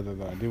go further,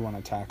 though, I do want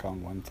to tack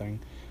on one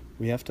thing.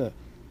 We have to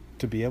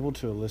be able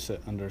to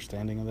elicit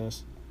understanding of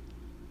this,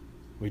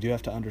 we do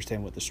have to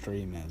understand what the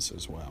stream is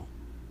as well,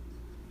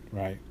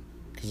 right?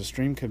 Because a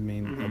stream could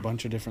mean a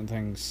bunch of different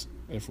things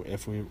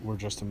if we were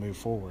just to move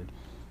forward.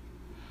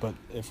 But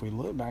if we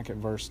look back at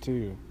verse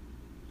 2,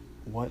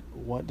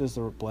 what does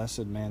the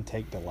blessed man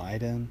take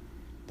delight in?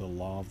 The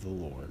law of the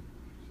Lord.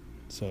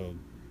 So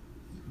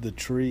the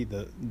tree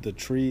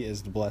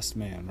is the blessed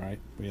man, right?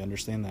 We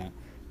understand that.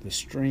 The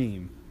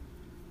stream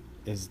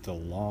is the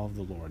law of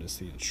the Lord. It's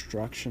the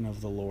instruction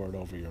of the Lord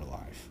over your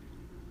life.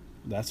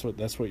 That's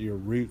what your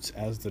roots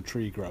as the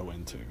tree grow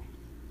into.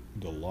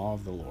 The law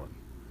of the Lord.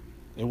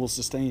 It will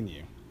sustain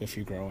you if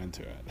you grow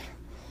into it.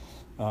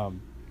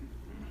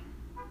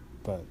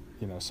 But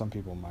some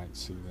people might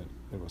see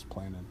that it was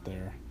planted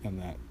there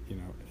and that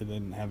it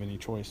didn't have any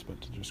choice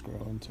but to just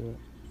grow into it.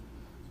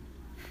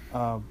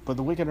 But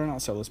the wicked are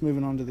not so. Let's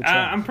move on to the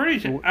chat. I'm pretty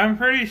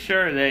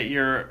sure that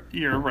you're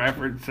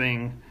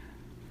referencing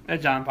a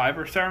John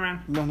Piper sermon.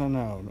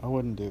 No, I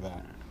wouldn't do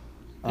that.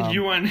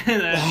 You wouldn't do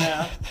that?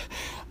 No.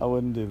 I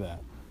wouldn't do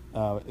that.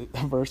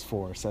 Verse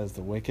 4 says,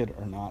 "The wicked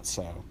are not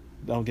so."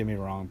 Don't get me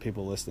wrong,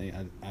 people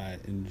listening. I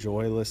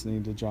enjoy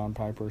listening to John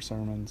Piper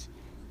sermons.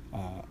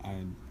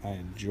 I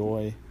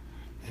enjoy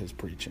his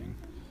preaching.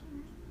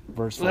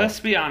 Verse 4. Let's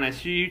be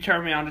honest. You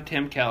turn me on to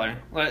Tim Keller.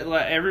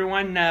 Let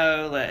everyone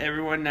know. Let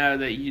everyone know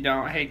that you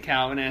don't hate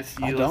Calvinists.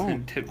 You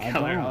listen to Tim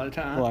Keller all the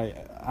time. Like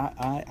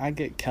I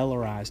get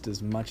Kellerized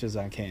as much as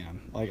I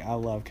can. Like I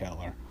love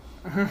Keller.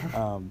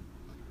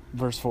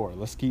 Verse 4.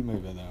 Let's keep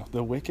moving though.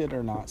 "The wicked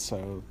are not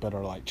so, but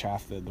are like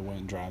chaff that the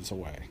wind drives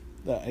away."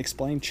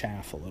 Explain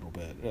chaff a little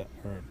bit,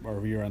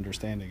 or your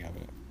understanding of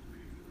it.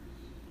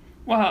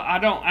 Well, I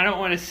don't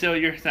want to steal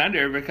your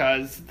thunder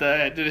because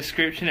the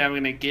description I'm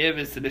going to give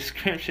is the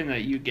description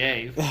that you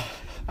gave.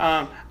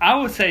 I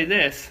will say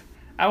this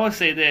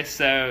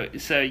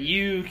so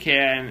you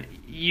can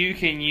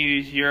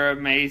use your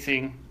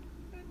amazing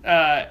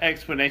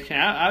explanation.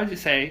 I would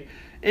just say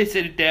it's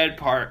a dead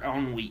part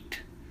on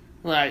wheat.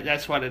 Like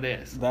that's what it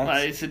is.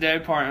 It's a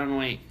dead part on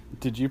wheat.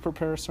 Did you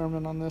prepare a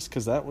sermon on this?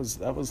 Because that was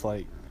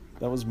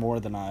more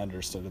than I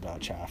understood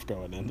about chaff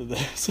going into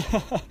this.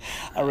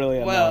 I really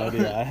had no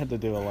idea. I had to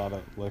do a lot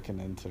of looking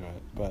into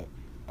it, but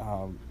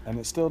and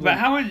it still. But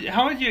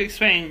how would you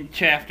explain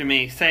chaff to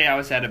me? Say I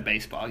was at a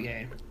baseball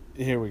game.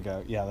 Here we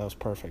go. Yeah, that was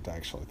perfect.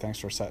 Actually, thanks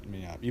for setting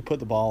me up. You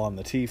put the ball on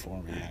the tee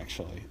for me.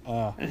 Actually.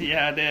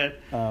 Yeah, I did.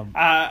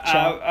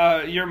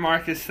 You're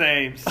Marcus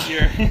Thames.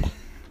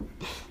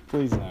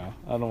 Please no.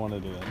 I don't want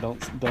to do that.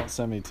 Don't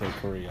send me to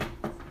Korea.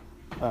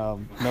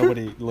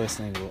 Nobody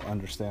listening will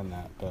understand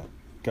that, but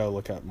go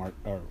look up Mark,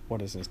 or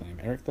what is his name?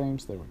 Eric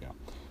Thames? There we go.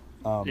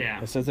 Yeah.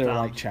 It says they're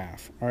like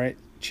chaff. All right,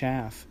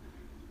 chaff.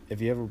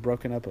 Have you ever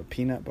broken up a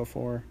peanut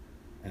before,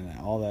 and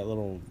all that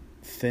little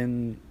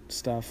thin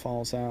stuff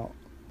falls out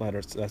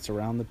that's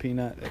around the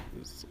peanut?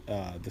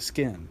 The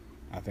skin,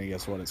 I think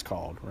that's what it's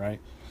called, right?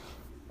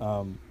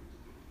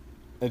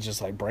 It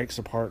just like breaks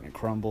apart and it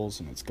crumbles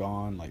and it's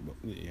gone. Like,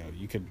 you know,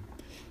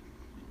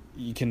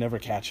 you can never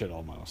catch it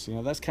almost. You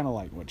know, that's kind of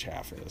like what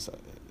chaff is.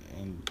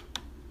 And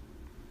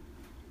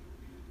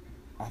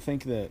I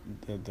think that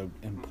the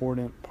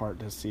important part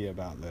to see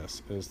about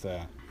this is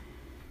that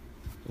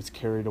it's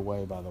carried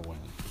away by the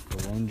wind.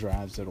 The wind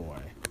drives it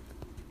away.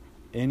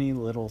 Any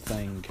little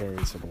thing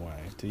carries it away.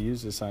 To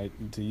use this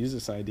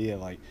idea,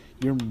 like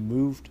you're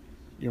moved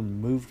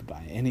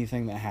by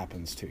anything that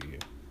happens to you.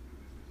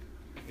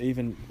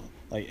 Even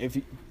like if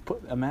you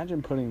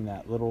imagine putting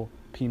that little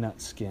peanut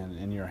skin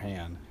in your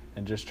hand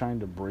and just trying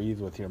to breathe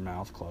with your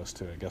mouth close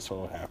to it, guess what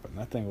would happen?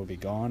 That thing would be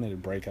gone. It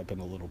would break up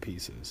into little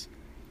pieces.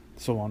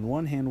 So on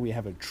one hand, we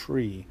have a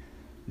tree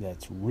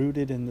that's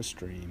rooted in the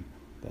stream,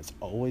 that's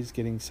always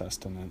getting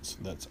sustenance,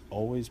 that's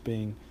always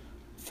being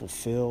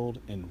fulfilled,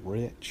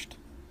 enriched,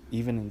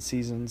 even in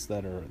seasons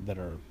that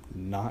are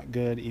not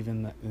good,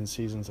 even in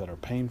seasons that are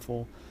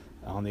painful.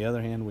 On the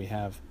other hand, we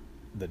have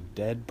the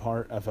dead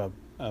part of a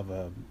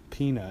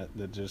peanut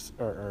that just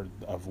or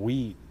of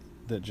wheat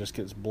that just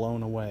gets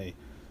blown away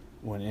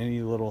when any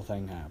little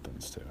thing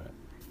happens to it.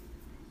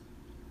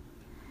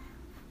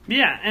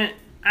 Yeah, and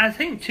I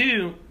think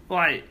too,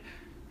 like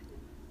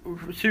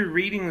through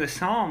reading the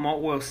psalm,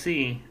 what we'll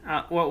see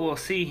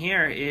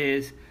here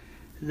is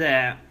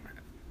that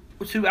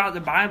throughout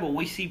the Bible,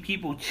 we see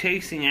people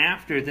chasing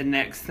after the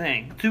next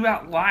thing.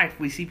 Throughout life,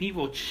 we see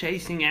people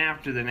chasing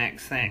after the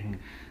next thing.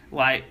 Mm-hmm.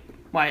 Like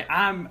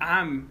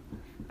I'm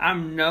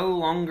no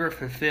longer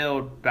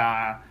fulfilled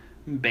by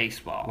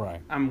baseball. Right.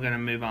 I'm gonna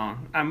move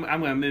on. I'm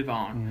gonna move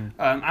on.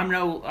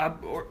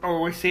 Mm-hmm.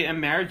 Or we see it in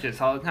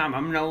marriages all the time.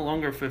 I'm no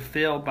longer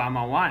fulfilled by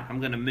my wife. I'm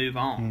gonna move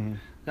on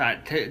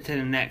to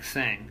the next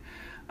thing.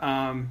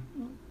 And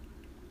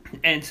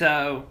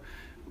so,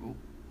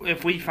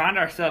 if we find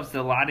ourselves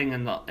delighting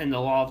in the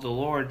law of the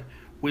Lord,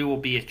 we will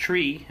be a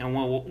tree, and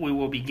we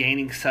will be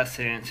gaining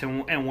sustenance,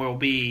 and we'll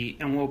be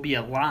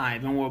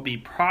alive, and we'll be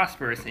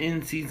prosperous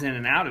in season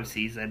and out of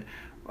season,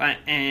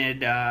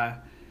 and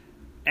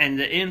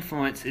the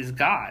influence is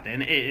God,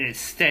 and it's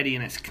steady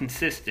and it's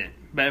consistent.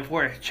 But if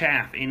we're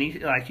chaff,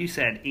 like you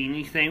said,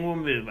 anything will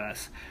move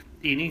us.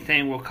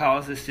 Anything will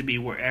cause us to be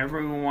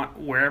wherever we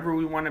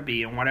want to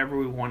be, and whatever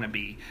we want to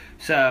be.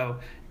 So,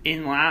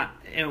 and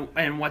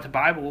what the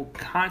Bible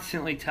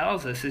constantly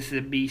tells us is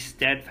to be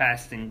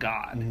steadfast in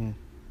God. Mm-hmm.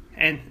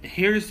 And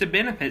here's the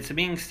benefits of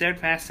being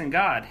steadfast in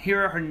God.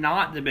 Here are the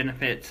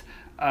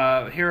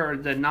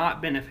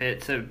not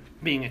benefits of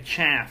being a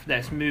chaff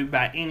that's moved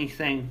by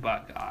anything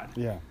but God.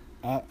 Yeah.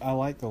 I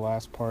like the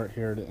last part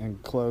here in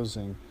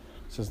closing.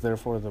 It says,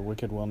 therefore the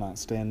wicked will not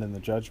stand in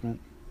the judgment,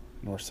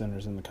 nor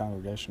sinners in the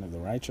congregation of the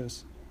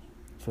righteous.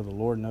 For the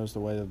Lord knows the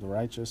way of the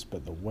righteous,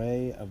 but the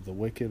way of the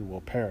wicked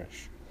will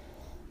perish.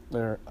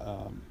 There,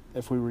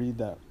 if we read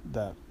that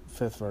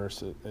fifth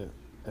verse, it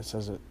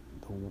says that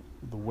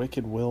the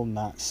wicked will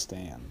not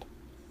stand.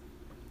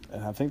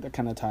 And I think that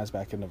kind of ties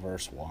back into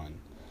verse 1,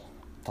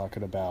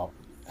 talking about,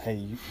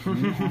 hey,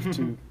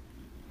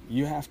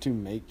 you have to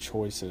make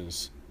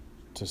choices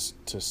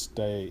to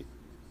stay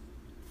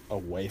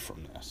away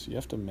from this. You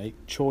have to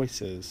make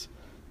choices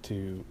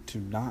to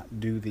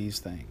not do these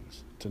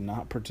things, to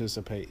not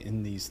participate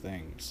in these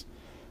things.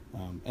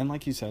 And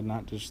like you said,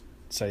 not just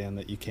saying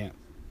that you can't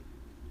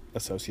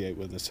associate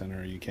with a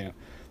sinner, you can't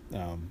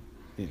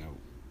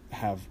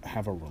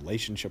have a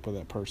relationship with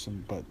that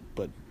person, but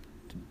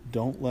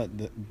don't let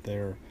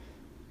their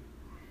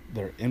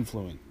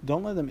influence,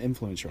 don't let them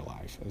influence your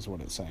life, is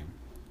what it's saying.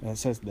 And it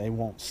says they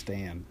won't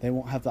stand. They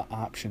won't have the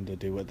option to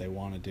do what they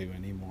want to do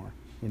anymore.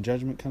 When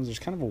judgment comes, there's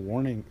kind of a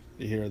warning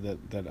here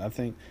that I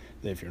think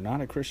that if you're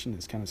not a Christian,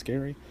 it's kind of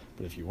scary.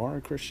 But if you are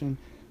a Christian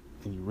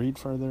and you read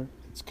further,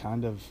 it's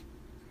kind of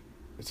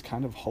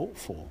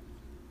hopeful.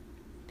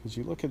 Because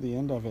you look at the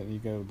end of it and you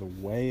go, the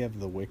way of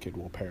the wicked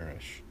will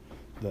perish.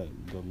 The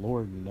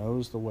Lord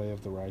knows the way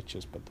of the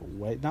righteous, but the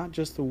way, not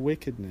just the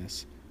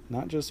wickedness,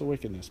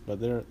 but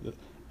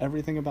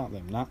everything about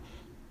them,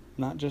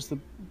 not just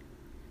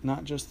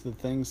the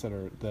things that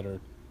are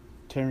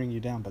tearing you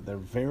down, but their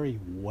very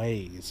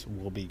ways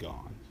will be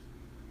gone.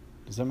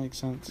 Does that make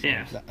sense?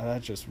 Yeah.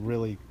 That just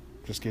really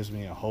just gives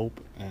me a hope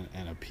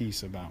and a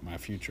peace about my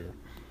future.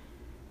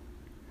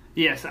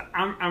 Yes,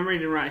 I'm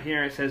reading right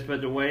here. It says, "But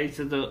the ways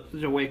of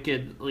the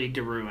wicked lead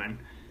to ruin."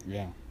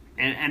 Yeah.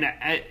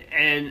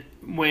 And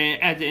when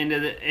at the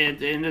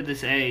end of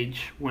this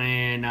age,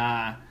 when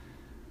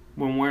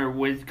we're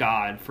with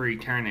God for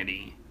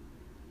eternity,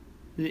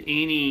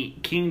 any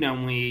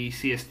kingdom we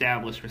see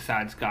established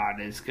besides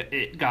God's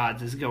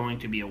is going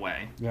to be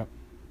away. Yep.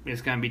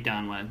 It's going to be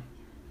done with.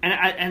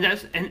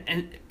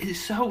 and it's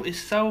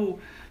so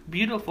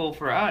beautiful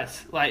for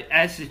us, like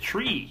as a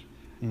tree.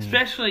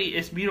 Especially,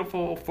 it's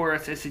beautiful for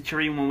us as a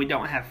tree when we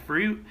don't have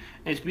fruit.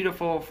 It's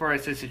beautiful for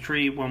us as a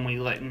tree when we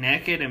look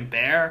naked and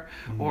bare,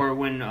 or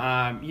when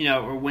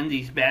or when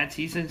these bad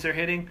seasons are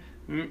hitting.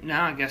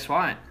 Now, guess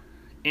what?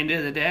 End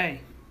of the day,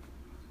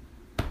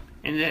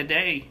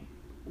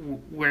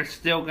 we're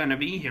still going to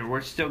be here.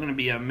 We're still going to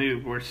be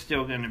unmoved. We're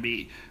still going to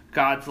be.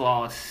 God's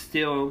law is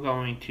still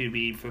going to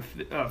be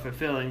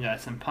fulfilling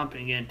us and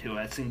pumping into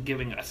us and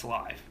giving us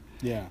life.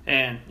 Yeah.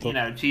 And,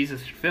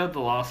 Jesus fulfilled the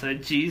law, so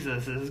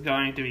Jesus is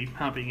going to be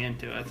pumping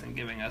into us and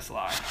giving us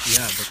life.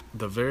 Yeah,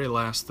 the very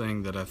last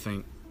thing that I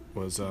think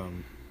was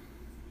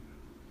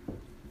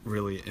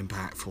really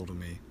impactful to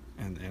me,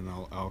 and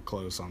I'll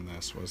close on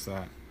this, was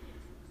that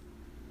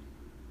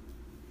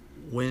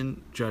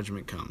when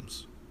judgment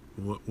comes,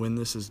 when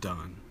this is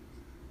done,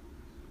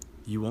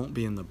 you won't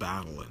be in the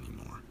battle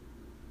anymore.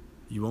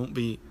 You won't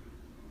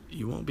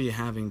be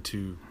having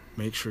to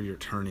make sure you're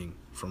turning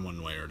from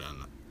one way or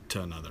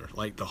to another.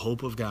 Like, the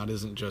hope of God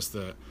isn't just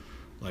that,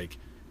 like,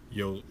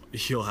 you'll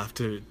have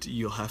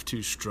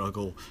to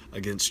struggle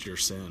against your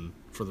sin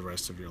for the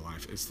rest of your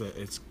life. It's that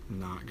it's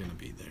not going to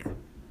be there.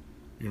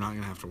 You're not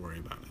going to have to worry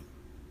about it.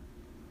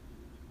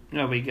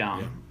 It'll be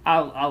gone.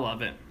 Yeah. I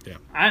love it. Yeah.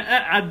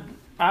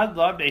 I'd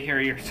love to hear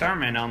your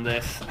sermon on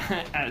this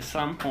at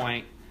some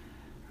point.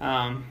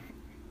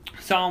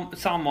 Psalm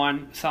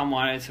 1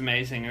 is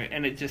amazing,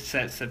 and it just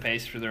sets the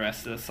pace for the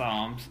rest of the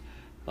Psalms.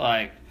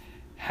 Like,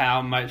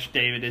 how much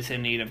David is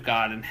in need of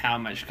God and how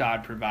much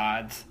God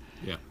provides.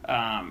 Yeah.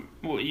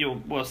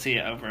 We'll see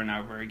it over and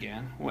over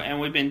again. And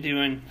we've been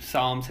doing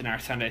Psalms in our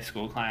Sunday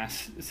school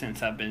class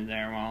since I've been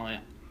there.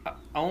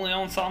 Only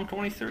on Psalm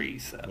 23.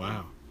 So.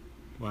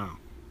 Wow.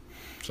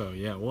 So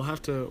yeah,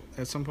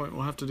 at some point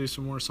we'll have to do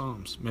some more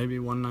Psalms. Maybe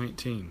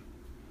 119.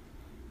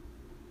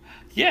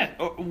 Yeah.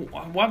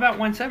 What about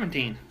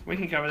 117? We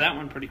can cover that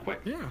one pretty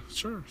quick. Yeah,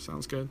 sure.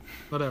 Sounds good.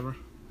 Whatever.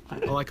 I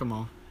like them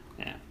all.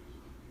 Yeah.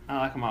 I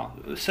like them all.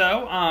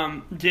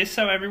 So, just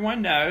so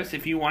everyone knows,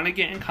 if you want to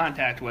get in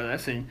contact with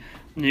us and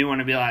you want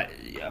to be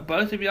like,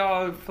 both of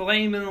y'all are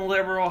flaming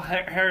liberal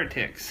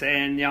heretics,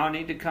 and y'all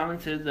need to come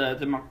to the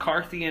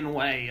McCarthyian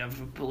way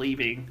of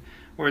believing,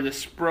 or the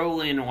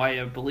Sproulin way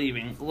of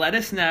believing, let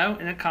us know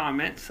in the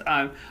comments.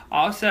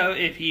 Also,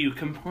 if you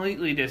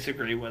completely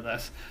disagree with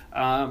us,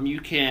 you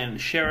can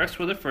share us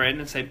with a friend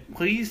and say,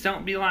 please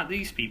don't be like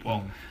these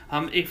people.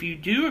 If you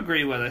do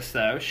agree with us,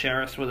 though,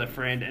 share us with a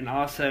friend, and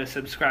also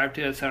subscribe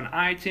to us on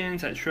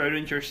iTunes at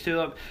Schrodinger's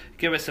Tulip.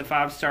 Give us a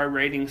 5-star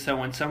rating so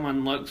when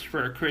someone looks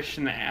for a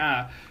Christian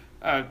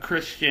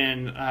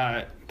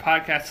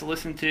podcast to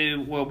listen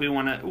to,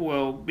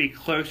 we'll be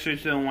closer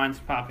to the ones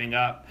popping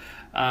up.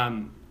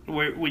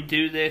 We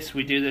do this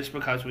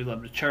because we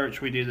love the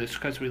church. We do this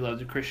because we love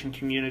the Christian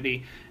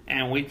community,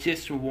 and we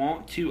just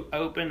want to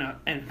open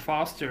up and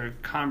foster a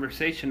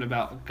conversation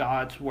about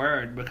God's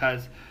word,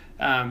 because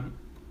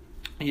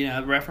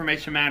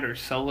Reformation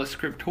matters, sola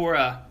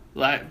scriptura,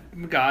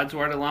 like God's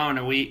word alone.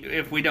 And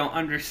if we don't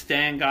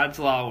understand God's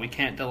law, we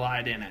can't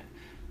delight in it.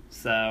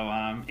 So,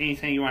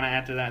 anything you want to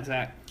add to that,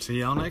 Zach? See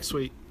y'all next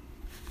week.